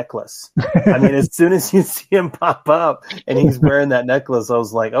chain necklace. I mean, as soon as you see him pop up and he's wearing that necklace, I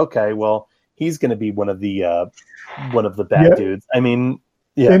was like, okay, well, he's going to be one of the bad dudes. I mean,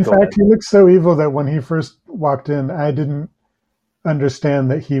 yeah. In fact, he looks so evil that when he first walked in, I didn't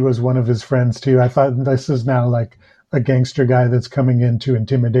understand that he was one of his friends too. I thought this is now like a gangster guy that's coming in to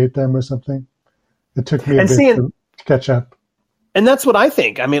intimidate them or something. It took me a bit to catch up. And that's what I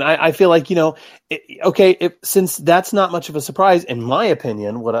think. I mean, I feel like, since that's not much of a surprise, in my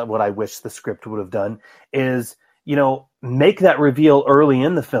opinion, what I wish the script would have done is, make that reveal early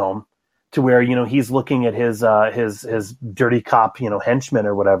in the film to where, he's looking at his dirty cop, henchman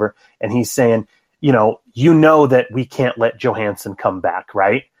or whatever. And he's saying, that we can't let Johansson come back,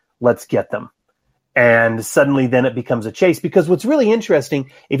 right? Let's get them. And suddenly then it becomes a chase, because what's really interesting,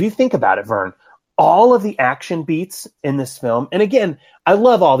 if you think about it, Vern, all of the action beats in this film, and again, I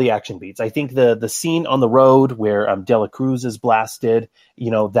love all the action beats. I think the scene on the road where Dela Cruz is blasted,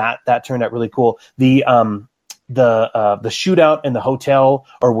 that turned out really cool. The shootout in the hotel,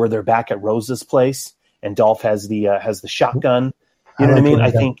 or where they're back at Rosa's place, and Dolph has the shotgun. You know what I mean?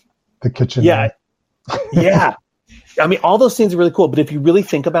 I think the kitchen. Yeah, yeah. I mean, all those scenes are really cool. But if you really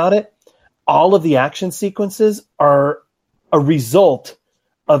think about it, all of the action sequences are a result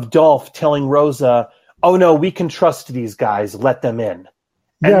of Dolph telling Rosa, "Oh no, we can trust these guys. Let them in."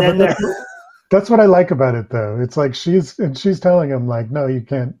 And but that's what I like about it, though. It's like she's telling him, like, "No, you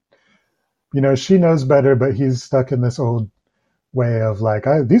can't." She knows better, but he's stuck in this old way of like,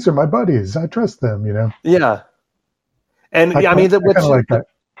 "These are my buddies. I trust them." Yeah. And I mean, like that.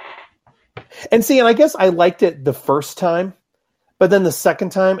 And see, and I guess I liked it the first time, but then the second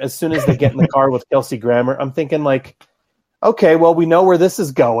time, as soon as they get in the car with Kelsey Grammer, I'm thinking like, okay, well, we know where this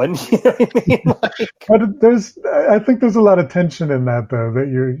is going. You know what I mean? But I think there's a lot of tension in that, though, that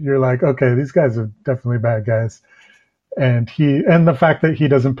you're like, okay, these guys are definitely bad guys, and the fact that he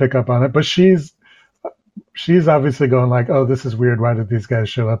doesn't pick up on it, but she's obviously going like, oh, this is weird. Why did these guys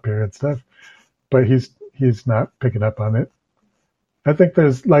show up here and stuff? But he's not picking up on it. I think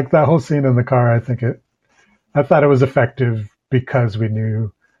there's like that whole scene in the car. I thought it was effective because we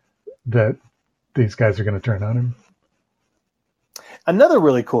knew that these guys are going to turn on him. Another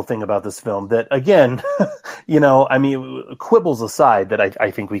really cool thing about this film that, again, quibbles aside, that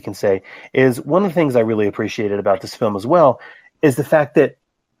I think we can say is one of the things I really appreciated about this film as well is the fact that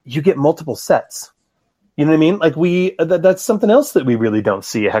you get multiple sets. You know what I mean? Like that's something else that we really don't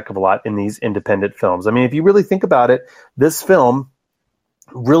see a heck of a lot in these independent films. I mean, if you really think about it, this film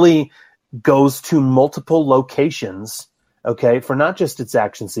really goes to multiple locations, okay, for not just its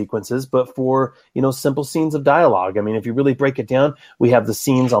action sequences, but for, simple scenes of dialogue. I mean, if you really break it down, we have the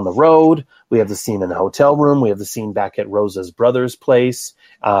scenes on the road, we have the scene in the hotel room, we have the scene back at Rosa's brother's place,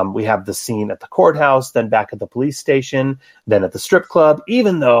 we have the scene at the courthouse, then back at the police station, then at the strip club,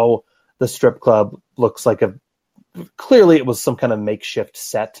 even though the strip club looks like clearly it was some kind of makeshift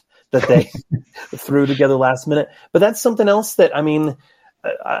set that they threw together last minute. But that's something else that,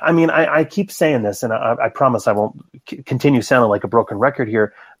 I keep saying this, and I promise I won't continue sounding like a broken record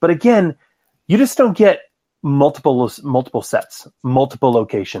here. But again, you just don't get multiple sets, multiple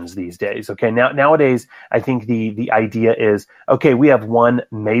locations these days. Okay, nowadays, I think the idea is, okay, we have one,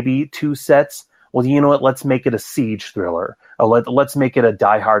 maybe two sets. Well, you know what? Let's make it a siege thriller. Or let's make it a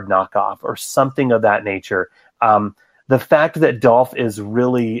Die Hard knockoff or something of that nature. The fact that Dolph is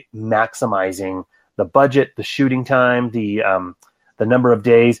really maximizing the budget, the shooting time, the number of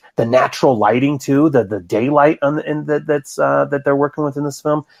days, the natural lighting too, the daylight that they're working with in this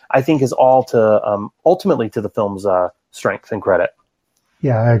film, I think is all to ultimately to the film's strength and credit.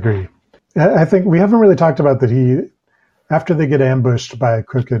 Yeah, I agree. I think we haven't really talked about that after they get ambushed by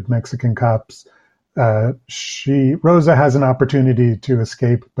crooked Mexican cops, Rosa has an opportunity to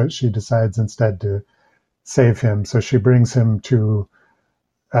escape, but she decides instead to save him. So she brings him to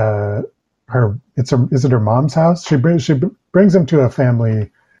is it her mom's house? She brings him to a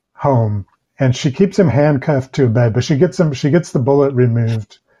family home, and she keeps him handcuffed to a bed, but she gets the bullet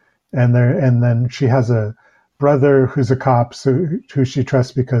removed, and then she has a brother who's a cop, who she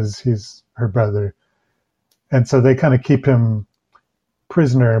trusts because he's her brother. And so they kind of keep him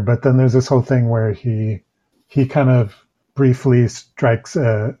prisoner, but then there's this whole thing where he kind of briefly strikes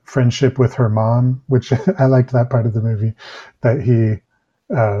a friendship with her mom, which I liked that part of the movie, that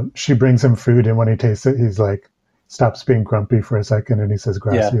she brings him food, and when he tastes it, he's like, stops being grumpy for a second, and he says,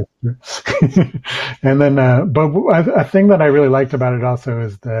 gracias. Yeah. And then, but a thing that I really liked about it also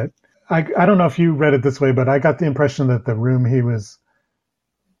is that, I don't know if you read it this way, but I got the impression that the room he was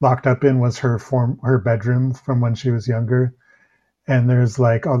locked up in was her bedroom from when she was younger. And there's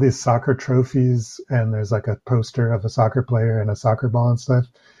like all these soccer trophies, and there's like a poster of a soccer player and a soccer ball and stuff.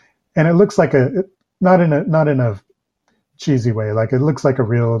 And it looks like not in a cheesy way. Like it looks like a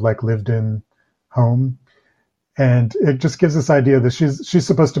real, like, lived in home. And it just gives this idea that she's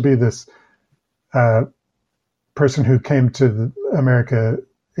supposed to be this person who came to America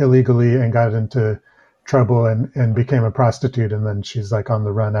illegally and got into trouble and became a prostitute. And then she's like on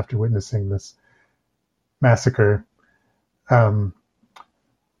the run after witnessing this massacre.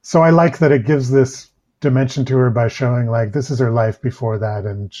 So I like that it gives this dimension to her by showing, like, this is her life before that,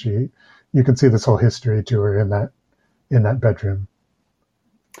 and you can see this whole history to her in that bedroom.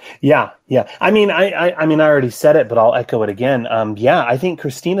 Yeah. I mean, I already said it, but I'll echo it again. I think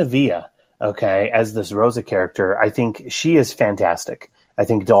Christina Villa, okay, as this Rosa character, I think she is fantastic. I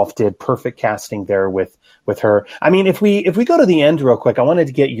think Dolph did perfect casting there with her. I mean, if we go to the end real quick, I wanted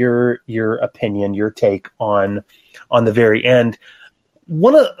to get your opinion, your take on the very end.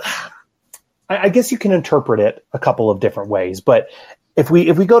 I guess you can interpret it a couple of different ways, but if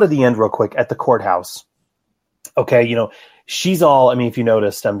we go to the end real quick at the courthouse, okay, she's all, I mean, if you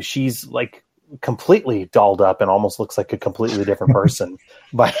noticed, she's like completely dolled up and almost looks like a completely different person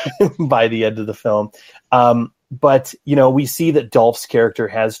by the end of the film. But we see that Dolph's character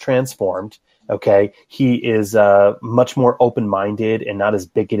has transformed. Okay, he is much more open-minded and not as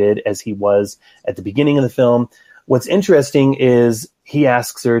bigoted as he was at the beginning of the film. What's interesting is he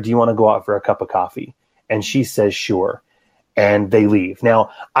asks her, do you want to go out for a cup of coffee? And she says, sure. And they leave.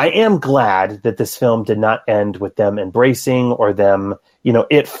 Now, I am glad that this film did not end with them embracing or them,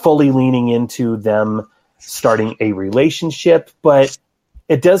 it fully leaning into them starting a relationship. But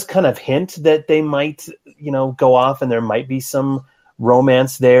it does kind of hint that they might, go off and there might be some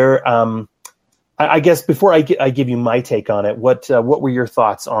romance there. I guess before I give you my take on it, what were your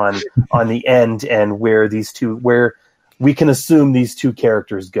thoughts on the end and where we can assume these two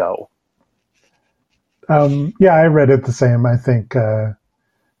characters go? I read it the same. I think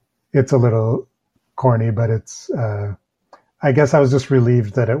it's a little corny, but it's. I guess I was just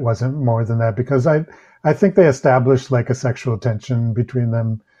relieved that it wasn't more than that, because I think they established like a sexual tension between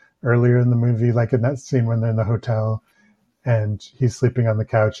them earlier in the movie, like in that scene when they're in the hotel. And he's sleeping on the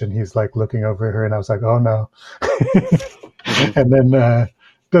couch and he's like looking over her, and I was like, oh no. and then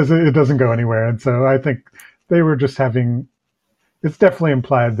it doesn't go anywhere. And so I think they were just having. It's definitely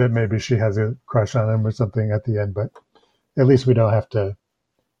implied that maybe she has a crush on him or something at the end, but at least we don't have to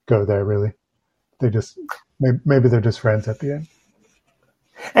go there. Really, they just maybe they're just friends at the end.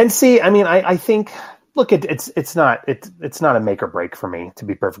 And see, I mean, I think, look, it's not a make or break for me, to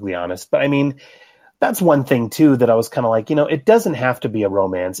be perfectly honest. But I mean, that's one thing too that I was kind of like, it doesn't have to be a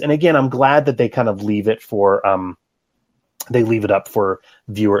romance. And again, I'm glad that they kind of leave it up for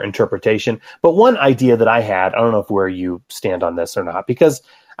viewer interpretation. But one idea that I had, I don't know where you stand on this or not, because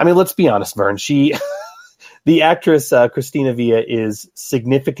I mean, let's be honest, Vern, the actress Christina Villa is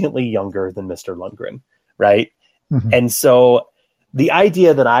significantly younger than Mr. Lundgren, right? Mm-hmm. And so the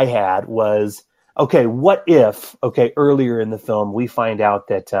idea that I had was, okay, what if, earlier in the film we find out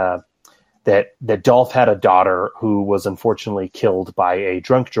that Dolph had a daughter who was unfortunately killed by a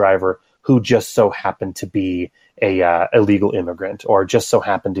drunk driver who just so happened to be a illegal immigrant, or just so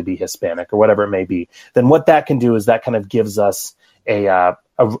happened to be Hispanic, or whatever it may be. Then what that can do is that kind of gives us a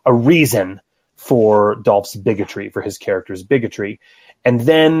reason for Dolph's bigotry, for his character's bigotry. And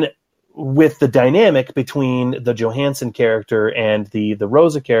then with the dynamic between the Johansson character and the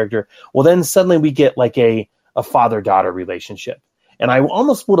Rosa character, well, then suddenly we get like a father-daughter relationship. And I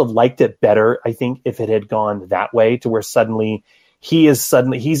almost would have liked it better, I think, if it had gone that way, to where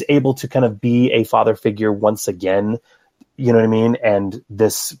he's able to kind of be a father figure once again. You know what I mean? And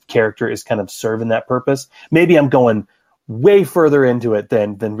this character is kind of serving that purpose. Maybe I'm going way further into it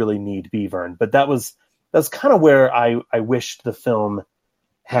than really need be, Vern. But that's kind of where I wished the film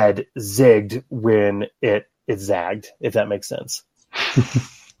had zigged when it zagged, if that makes sense.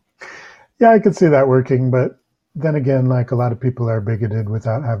 Yeah, I could see that working, but then again, like, a lot of people are bigoted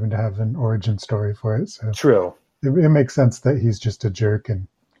without having to have an origin story for it. So true. It makes sense that he's just a jerk and,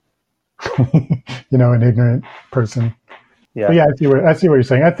 an ignorant person. Yeah. But yeah, I see what you're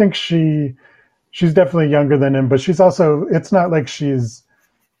saying. I think she's definitely younger than him, but she's also, it's not like she's,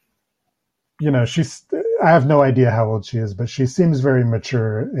 I have no idea how old she is, but she seems very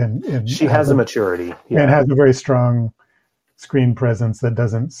mature and she has a maturity. Yeah. And has a very strong screen presence that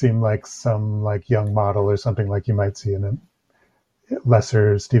doesn't seem like some like young model or something like you might see in a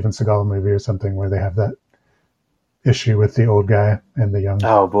lesser Steven Seagal movie or something where they have that issue with the old guy and the young.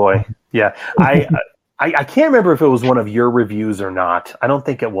 Oh boy. Yeah. I can't remember if it was one of your reviews or not. I don't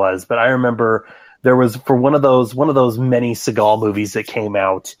think it was, but I remember there was, for one of those many Seagal movies that came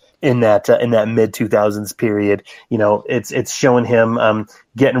out in that mid 2000s period, it's showing him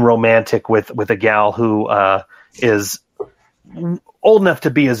getting romantic with a gal who is old enough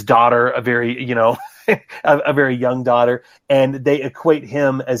to be his daughter, a very a very young daughter, and they equate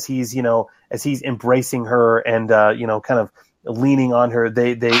him as he's embracing her and kind of leaning on her.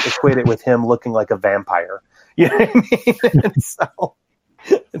 They equate it with him looking like a vampire. You know what I mean? And so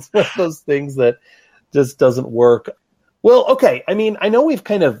it's one of those things that just doesn't work. Well, okay. I mean, I know we've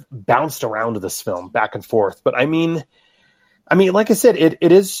kind of bounced around this film back and forth, but I mean, like I said, it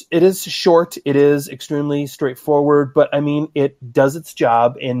is short. It is extremely straightforward, but I mean, it does its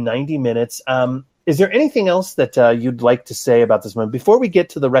job in 90 minutes. Is there anything else that you'd like to say about this one before we get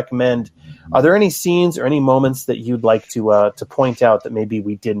to the recommend? Are there any scenes or any moments that you'd like to point out that maybe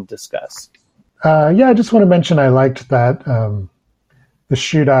we didn't discuss? Yeah, I just want to mention I liked that the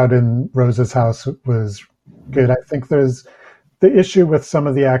shootout in Rosa's house was good. I think there's the issue with some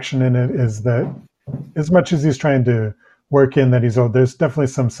of the action in it is that as much as he's trying to work in that he's old, there's definitely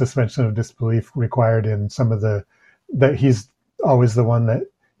some suspension of disbelief required in some of that he's always the one that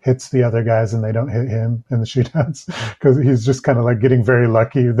hits the other guys and they don't hit him in the shootouts, because he's just kind of like getting very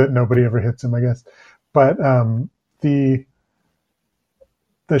lucky that nobody ever hits him, I guess. But the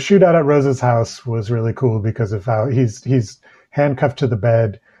shootout at Rosa's house was really cool because of how he's handcuffed to the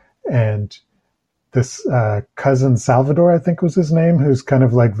bed, and this cousin Salvador, I think was his name, who's kind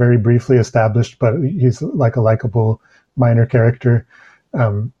of like very briefly established, but he's like a likable minor character.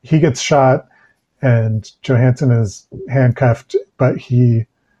 He gets shot and Johansson is handcuffed, but he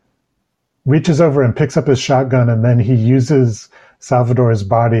reaches over and picks up his shotgun, and then he uses Salvador's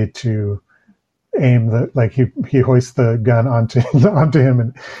body to aim he hoists the gun onto him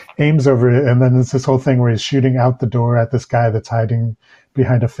and aims over it, and then there's this whole thing where he's shooting out the door at this guy that's hiding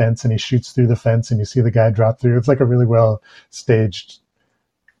behind a fence, and he shoots through the fence and you see the guy drop through. It's like a really well staged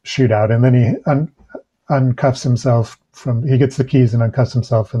shootout, and then he uncuffs himself he gets the keys and uncuffs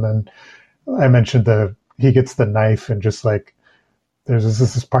himself, and then I mentioned he gets the knife, and just like there's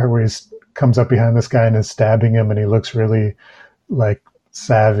this part where he comes up behind this guy and is stabbing him, and he looks really like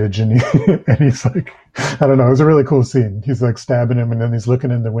savage, and he's like, I don't know, it was a really cool scene. He's like stabbing him, and then he's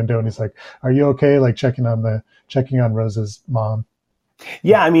looking in the window, and he's like, "Are you okay?" Like checking on Rosa's mom.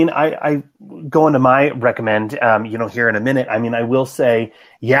 Yeah, I mean, I go into my recommend, here in a minute. I mean, I will say,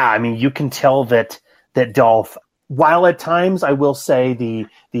 yeah, I mean, you can tell that Dolph, while at times I will say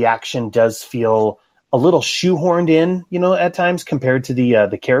the action does feel a little shoehorned in, at times compared to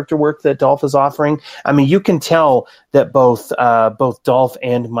the character work that Dolph is offering. I mean, you can tell that both Dolph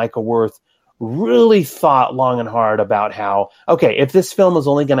and Michael Worth really thought long and hard about how, okay, if this film is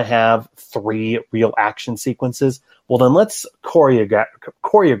only going to have 3 real action sequences, well, then let's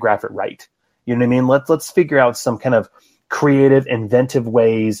choreograph it right. You know what I mean? Let's figure out some kind of creative, inventive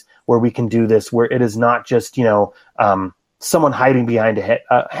ways where we can do this, where it is not just, someone hiding behind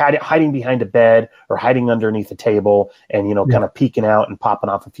a bed or hiding underneath a table and, kind of peeking out and popping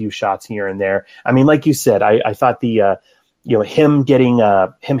off a few shots here and there. I mean, like you said, I thought him getting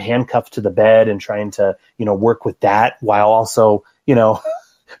him handcuffed to the bed and trying to, work with that while also,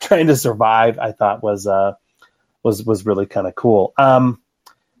 trying to survive, I thought was really kind of cool. But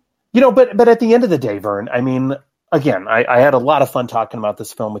at the end of the day, Vern, I mean, again, I had a lot of fun talking about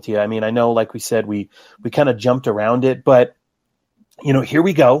this film with you. I mean, I know, like we said, we kind of jumped around it, but here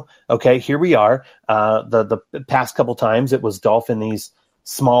we go. Okay, here we are. The past couple times it was Dolph in these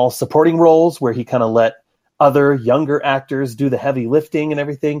small supporting roles where he kind of let other younger actors do the heavy lifting and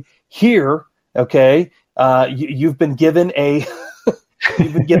everything. Here, okay, you've been given a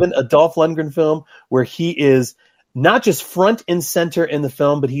Dolph Lundgren film where he is not just front and center in the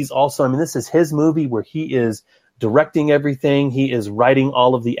film, but he's also, I mean, this is his movie where he is directing everything. He is writing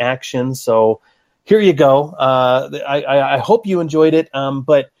all of the action. So here you go. I hope you enjoyed it.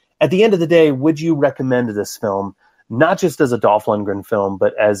 But at the end of the day, would you recommend this film, not just as a Dolph Lundgren film,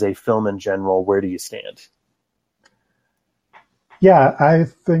 but as a film in general? Where do you stand? Yeah, I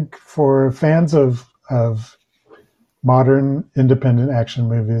think for fans of modern independent action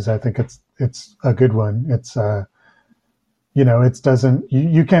movies, I think it's a good one. It's it doesn't,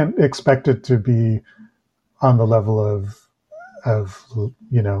 you can't expect it to be on the level of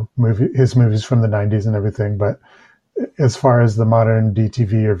his movies from the 90s and everything, but as far as the modern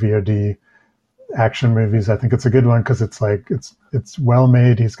DTV or VOD action movies, I think it's a good one because it's well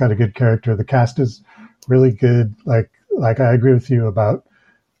made. He's got a good character. The cast is really good. Like I agree with you about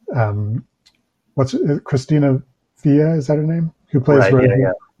what's Christina Villa, is that her name? Who plays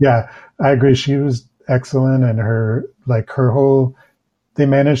Rosa? Yeah, I agree. She was excellent, and her whole, they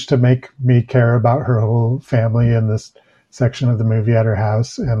managed to make me care about her whole family in this section of the movie at her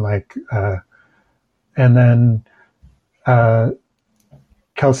house, and then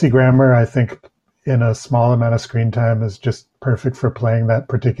Kelsey Grammer, I think, in a small amount of screen time is just perfect for playing that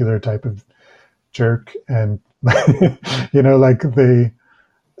particular type of jerk. And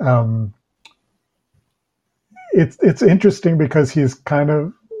it's interesting because he's kind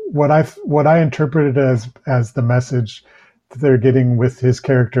of what I interpreted as the message that they're getting with his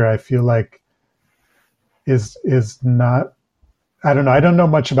character. I feel like is not, I don't know. I don't know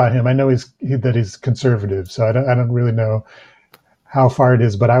much about him. I know that he's conservative, so I don't really know how far it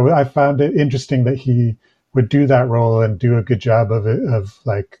is. But I found it interesting that he would do that role and do a good job of it,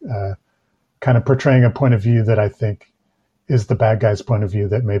 kind of portraying a point of view that I think is the bad guy's point of view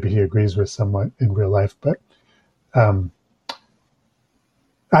that maybe he agrees with somewhat in real life. But I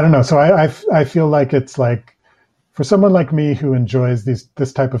don't know. So I feel like it's like for someone like me who enjoys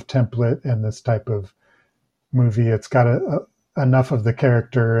this type of template and this type of movie, it's got enough of the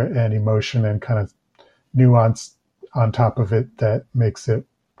character and emotion and kind of nuance on top of it that makes it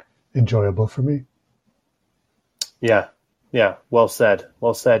enjoyable for me. Yeah. Yeah. Well said.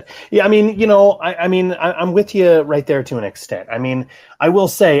 Well said. Yeah. I mean, I'm with you right there to an extent. I mean, I will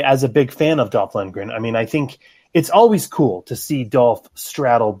say, as a big fan of Dolph Lundgren, I mean, I think it's always cool to see Dolph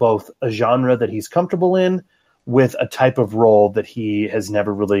straddle both a genre that he's comfortable in with a type of role that he has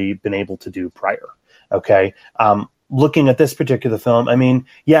never really been able to do prior. Okay. Looking at this particular film, I mean,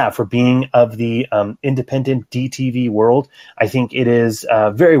 yeah, for being of the independent DTV world, I think it is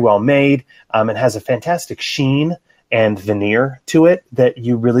very well made. It has a fantastic sheen and veneer to it that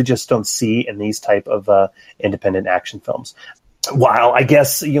you really just don't see in these type of independent action films. While I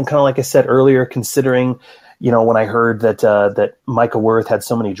guess, kind of like I said earlier, considering, when I heard that Michael Worth had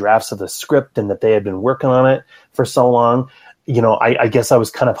so many drafts of the script and that they had been working on it for so long, I guess I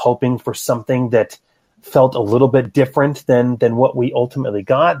was kind of hoping for something that felt a little bit different than what we ultimately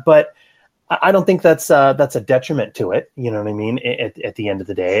got. But I don't think that's a detriment to it. You know what I mean? At the end of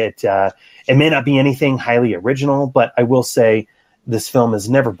the day, it may not be anything highly original, but I will say, this film is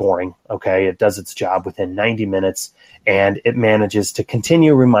never boring. Okay, it does its job within 90 minutes, and it manages to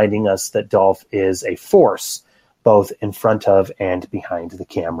continue reminding us that Dolph is a force, both in front of and behind the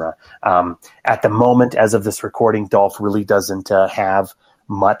camera. At the moment, as of this recording, Dolph really doesn't have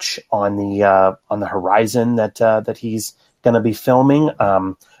much on the horizon that he's going to be filming.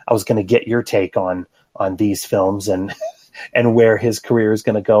 I was going to get your take on these films and and where his career is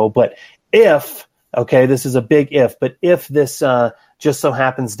going to go. But if, okay, this is a big if, but if this just so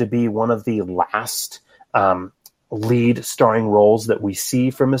happens to be one of the last lead starring roles that we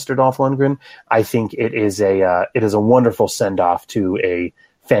see from Mr. Dolph Lundgren, I think it is a wonderful send off to a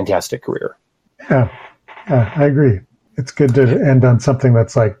fantastic career. Yeah, I agree. It's good to end on something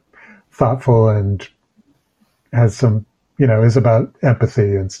that's like thoughtful and has some, is about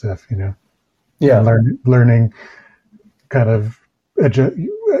empathy and stuff, Yeah. And learning, kind of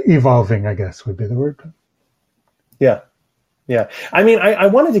evolving, I guess would be the word. Yeah. Yeah. I mean, I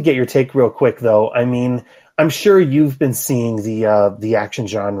wanted to get your take real quick, though. I mean, I'm sure you've been seeing the action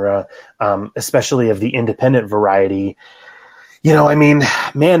genre, especially of the independent variety. I mean,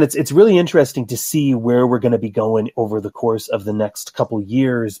 man, it's really interesting to see where we're going to be going over the course of the next couple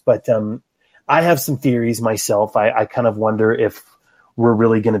years. But I have some theories myself. I kind of wonder if we're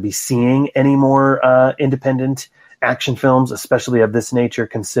really going to be seeing any more independent action films, especially of this nature,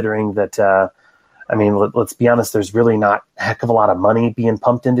 considering that, I mean, let's be honest, there's really not a heck of a lot of money being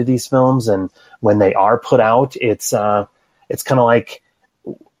pumped into these films. And when they are put out, it's kind of like,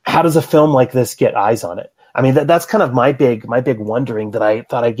 how does a film like this get eyes on it? I mean, that's kind of my big wondering that I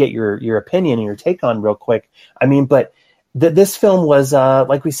thought I'd get your opinion and your take on real quick. I mean, but this film was,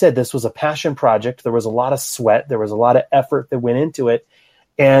 like we said, this was a passion project. There was a lot of sweat. There was a lot of effort that went into it.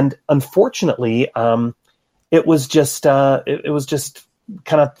 And unfortunately, it was just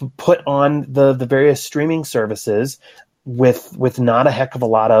kind of put on the various streaming services with not a heck of a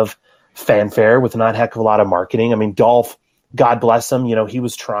lot of fanfare, with not a heck of a lot of marketing. I mean, Dolph, God bless him, he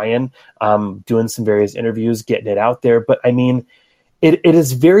was trying, doing some various interviews, getting it out there. But I mean, it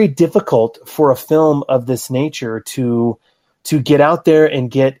is very difficult for a film of this nature to get out there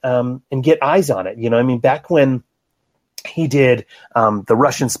and get eyes on it. I mean, back when he did The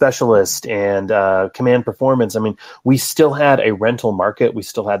Russian Specialist and Command Performance, I mean, we still had a rental market. We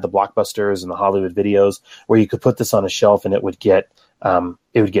still had the Blockbusters and the Hollywood Videos where you could put this on a shelf and it would get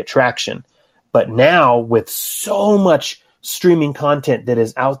traction. But now with so much streaming content that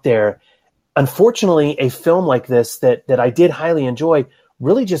is out there, unfortunately, a film like this that I did highly enjoy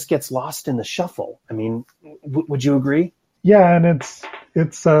really just gets lost in the shuffle. I mean, would you agree? Yeah, and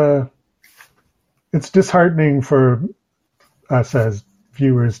it's disheartening for us as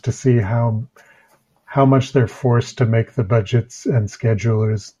viewers to see how much they're forced to make the budgets and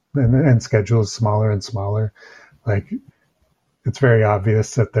schedules smaller and smaller. Like, it's very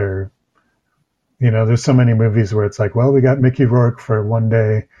obvious that they're, there's so many movies where it's like, well, we got Mickey Rourke for one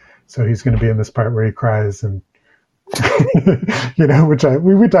day, so he's going to be in this part where he cries, and which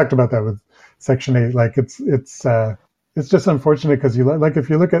we talked about that with Section 8. Like, it's just unfortunate because if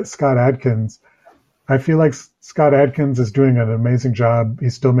you look at Scott Adkins, I feel like Scott Adkins is doing an amazing job.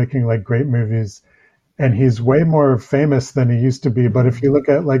 He's still making like great movies, and he's way more famous than he used to be. But if you look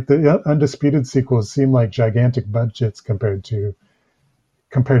at like the Undisputed sequels, seem like gigantic budgets compared to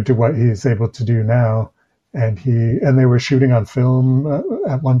what he's able to do now. And they were shooting on film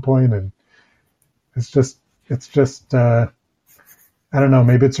at one point, and it's just I don't know,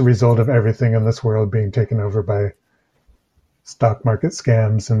 maybe it's a result of everything in this world being taken over by stock market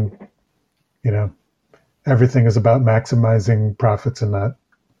scams, and everything is about maximizing profits and not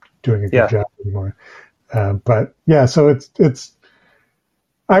doing a good job anymore. But yeah, so it's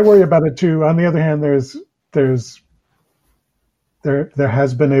I worry about it too. On the other hand, there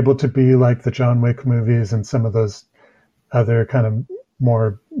has been able to be like the John Wick movies and some of those other kind of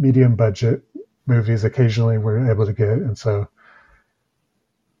more medium budget movies occasionally we're able to get. And so,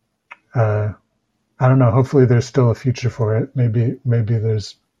 I don't know, hopefully there's still a future for it. Maybe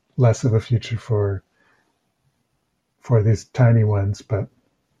there's less of a future for these tiny ones, but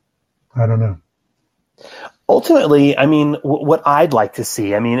I don't know. Ultimately, I mean, what I'd like to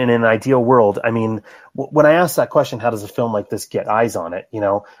see, I mean, in an ideal world, I mean, when I ask that question, how does a film like this get eyes on it?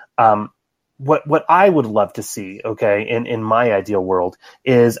 What I would love to see, okay, in my ideal world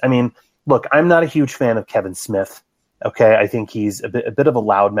is, I mean, look, I'm not a huge fan of Kevin Smith. Okay, I think he's a bit of a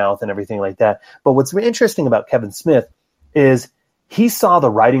loudmouth and everything like that. But what's interesting about Kevin Smith is he saw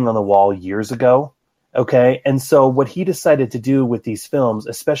the writing on the wall years ago. Okay, and so what he decided to do with these films,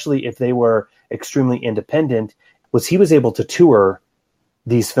 especially if they were extremely independent, was he was able to tour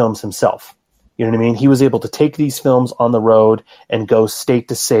these films himself. You know what I mean? He was able to take these films on the road and go state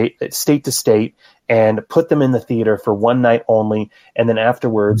to state, and put them in the theater for one night only, and then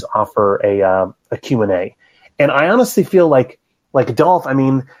afterwards offer a Q&A. And I honestly feel like Dolph, I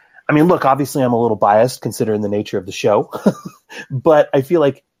mean, look, obviously I'm a little biased considering the nature of the show, but I feel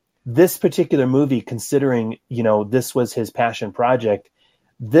like this particular movie, considering, this was his passion project,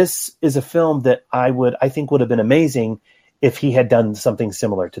 this is a film that I think would have been amazing if he had done something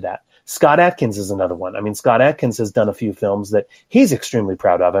similar to that. Scott Adkins is another one. I mean, Scott Adkins has done a few films that he's extremely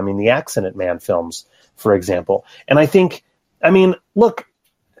proud of. I mean, the Accident Man films, for example. And I think, look.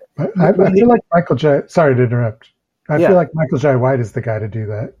 I feel like Michael J. Sorry to interrupt. I feel like Michael J. White is the guy to do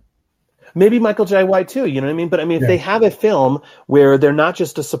that. Maybe Michael J. White too, you know what I mean? But if they have a film where they're not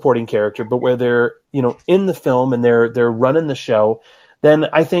just a supporting character, but where they're, in the film and they're running the show, then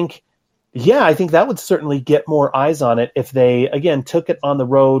I think that would certainly get more eyes on it if they, again, took it on the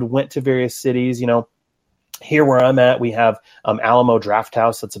road, went to various cities. Here where I'm at, we have Alamo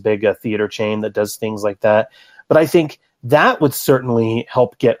Drafthouse. That's a big theater chain that does things like that. But I think that would certainly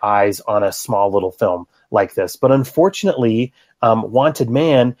help get eyes on a small little film like this. But unfortunately, Wanted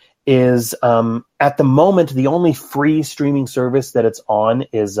Man is at the moment the only free streaming service that it's on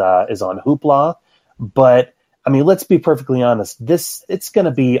is on Hoopla. But let's be perfectly honest. It's going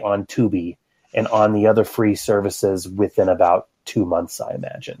to be on Tubi and on the other free services within about 2 months, I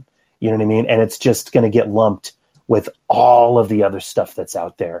imagine. You know what I mean? And it's just going to get lumped with all of the other stuff that's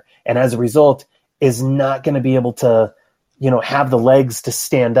out there. And as a result, is not going to be able to, have the legs to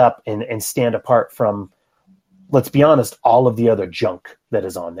stand up and stand apart from, let's be honest, all of the other junk that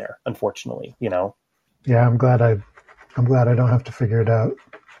is on there, unfortunately, Yeah, I'm glad I don't have to figure it out.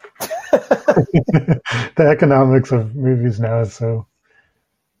 The economics of movies now is so,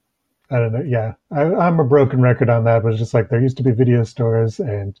 I don't know. Yeah, I'm a broken record on that, but it's just like there used to be video stores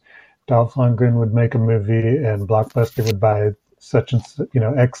and Dolph Lundgren would make a movie and Blockbuster would buy such and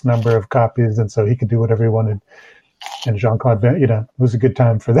X number of copies, and so he could do whatever he wanted. And Jean-Claude Van, it was a good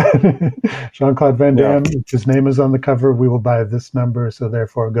time for that. Jean-Claude Van Damme, his name is on the cover. We will buy this number, so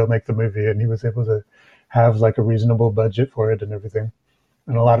therefore go make the movie. And he was able to have like a reasonable budget for it and everything.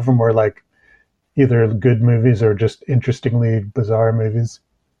 And a lot of them were like either good movies or just interestingly bizarre movies.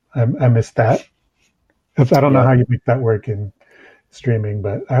 I missed that. I don't know how you make that work in streaming,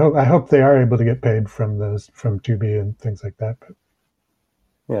 but I hope they are able to get paid from Tubi and things like that. But.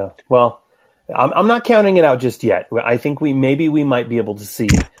 Yeah, well, I'm not counting it out just yet. I think we might be able to see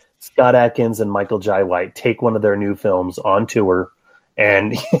Scott Adkins and Michael J. White take one of their new films on tour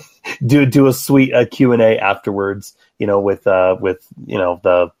and do a sweet Q&A afterwards, with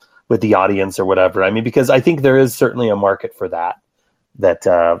the audience or whatever. Because I think there is certainly a market for that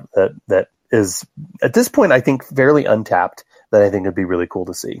is at this point, I think, fairly untapped, that I think would be really cool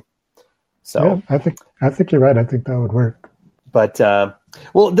to see. So yeah, I think you're right. I think that would work. But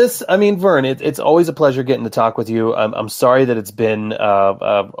Vern, it's always a pleasure getting to talk with you. I'm sorry that it's been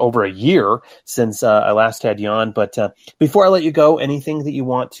over a year since I last had you on. But before I let you go, anything that you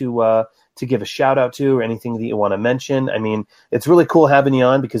want to give a shout out to, or anything that you want to mention? It's really cool having you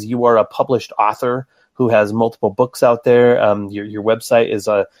on because you are a published author who has multiple books out there. Your website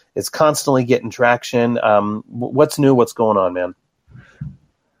is constantly getting traction. What's new? What's going on, man?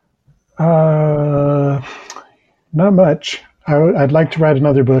 Not much. I'd like to write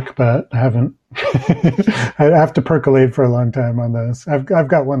another book, but I haven't. I have to percolate for a long time on this. I've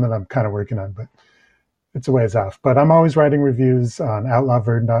got one that I'm kind of working on, but it's a ways off. But I'm always writing reviews on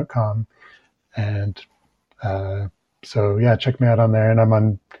outlawvern.com. And so, yeah, check me out on there. And I'm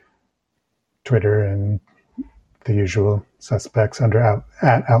on Twitter and the usual suspects under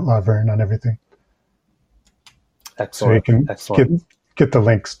at outlawvern on everything. Excellent. So you can get the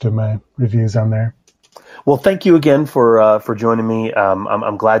links to my reviews on there. Well, thank you again for joining me.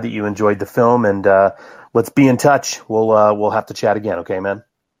 I'm glad that you enjoyed the film, and let's be in touch. We'll have to chat again, okay, man?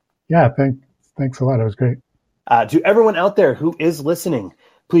 Yeah, thanks a lot. It was great. To everyone out there who is listening,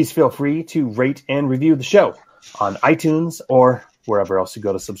 please feel free to rate and review the show on iTunes or wherever else you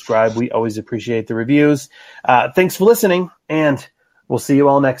go to subscribe. We always appreciate the reviews. Thanks for listening, and we'll see you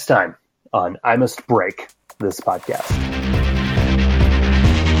all next time on I Must Break This Podcast.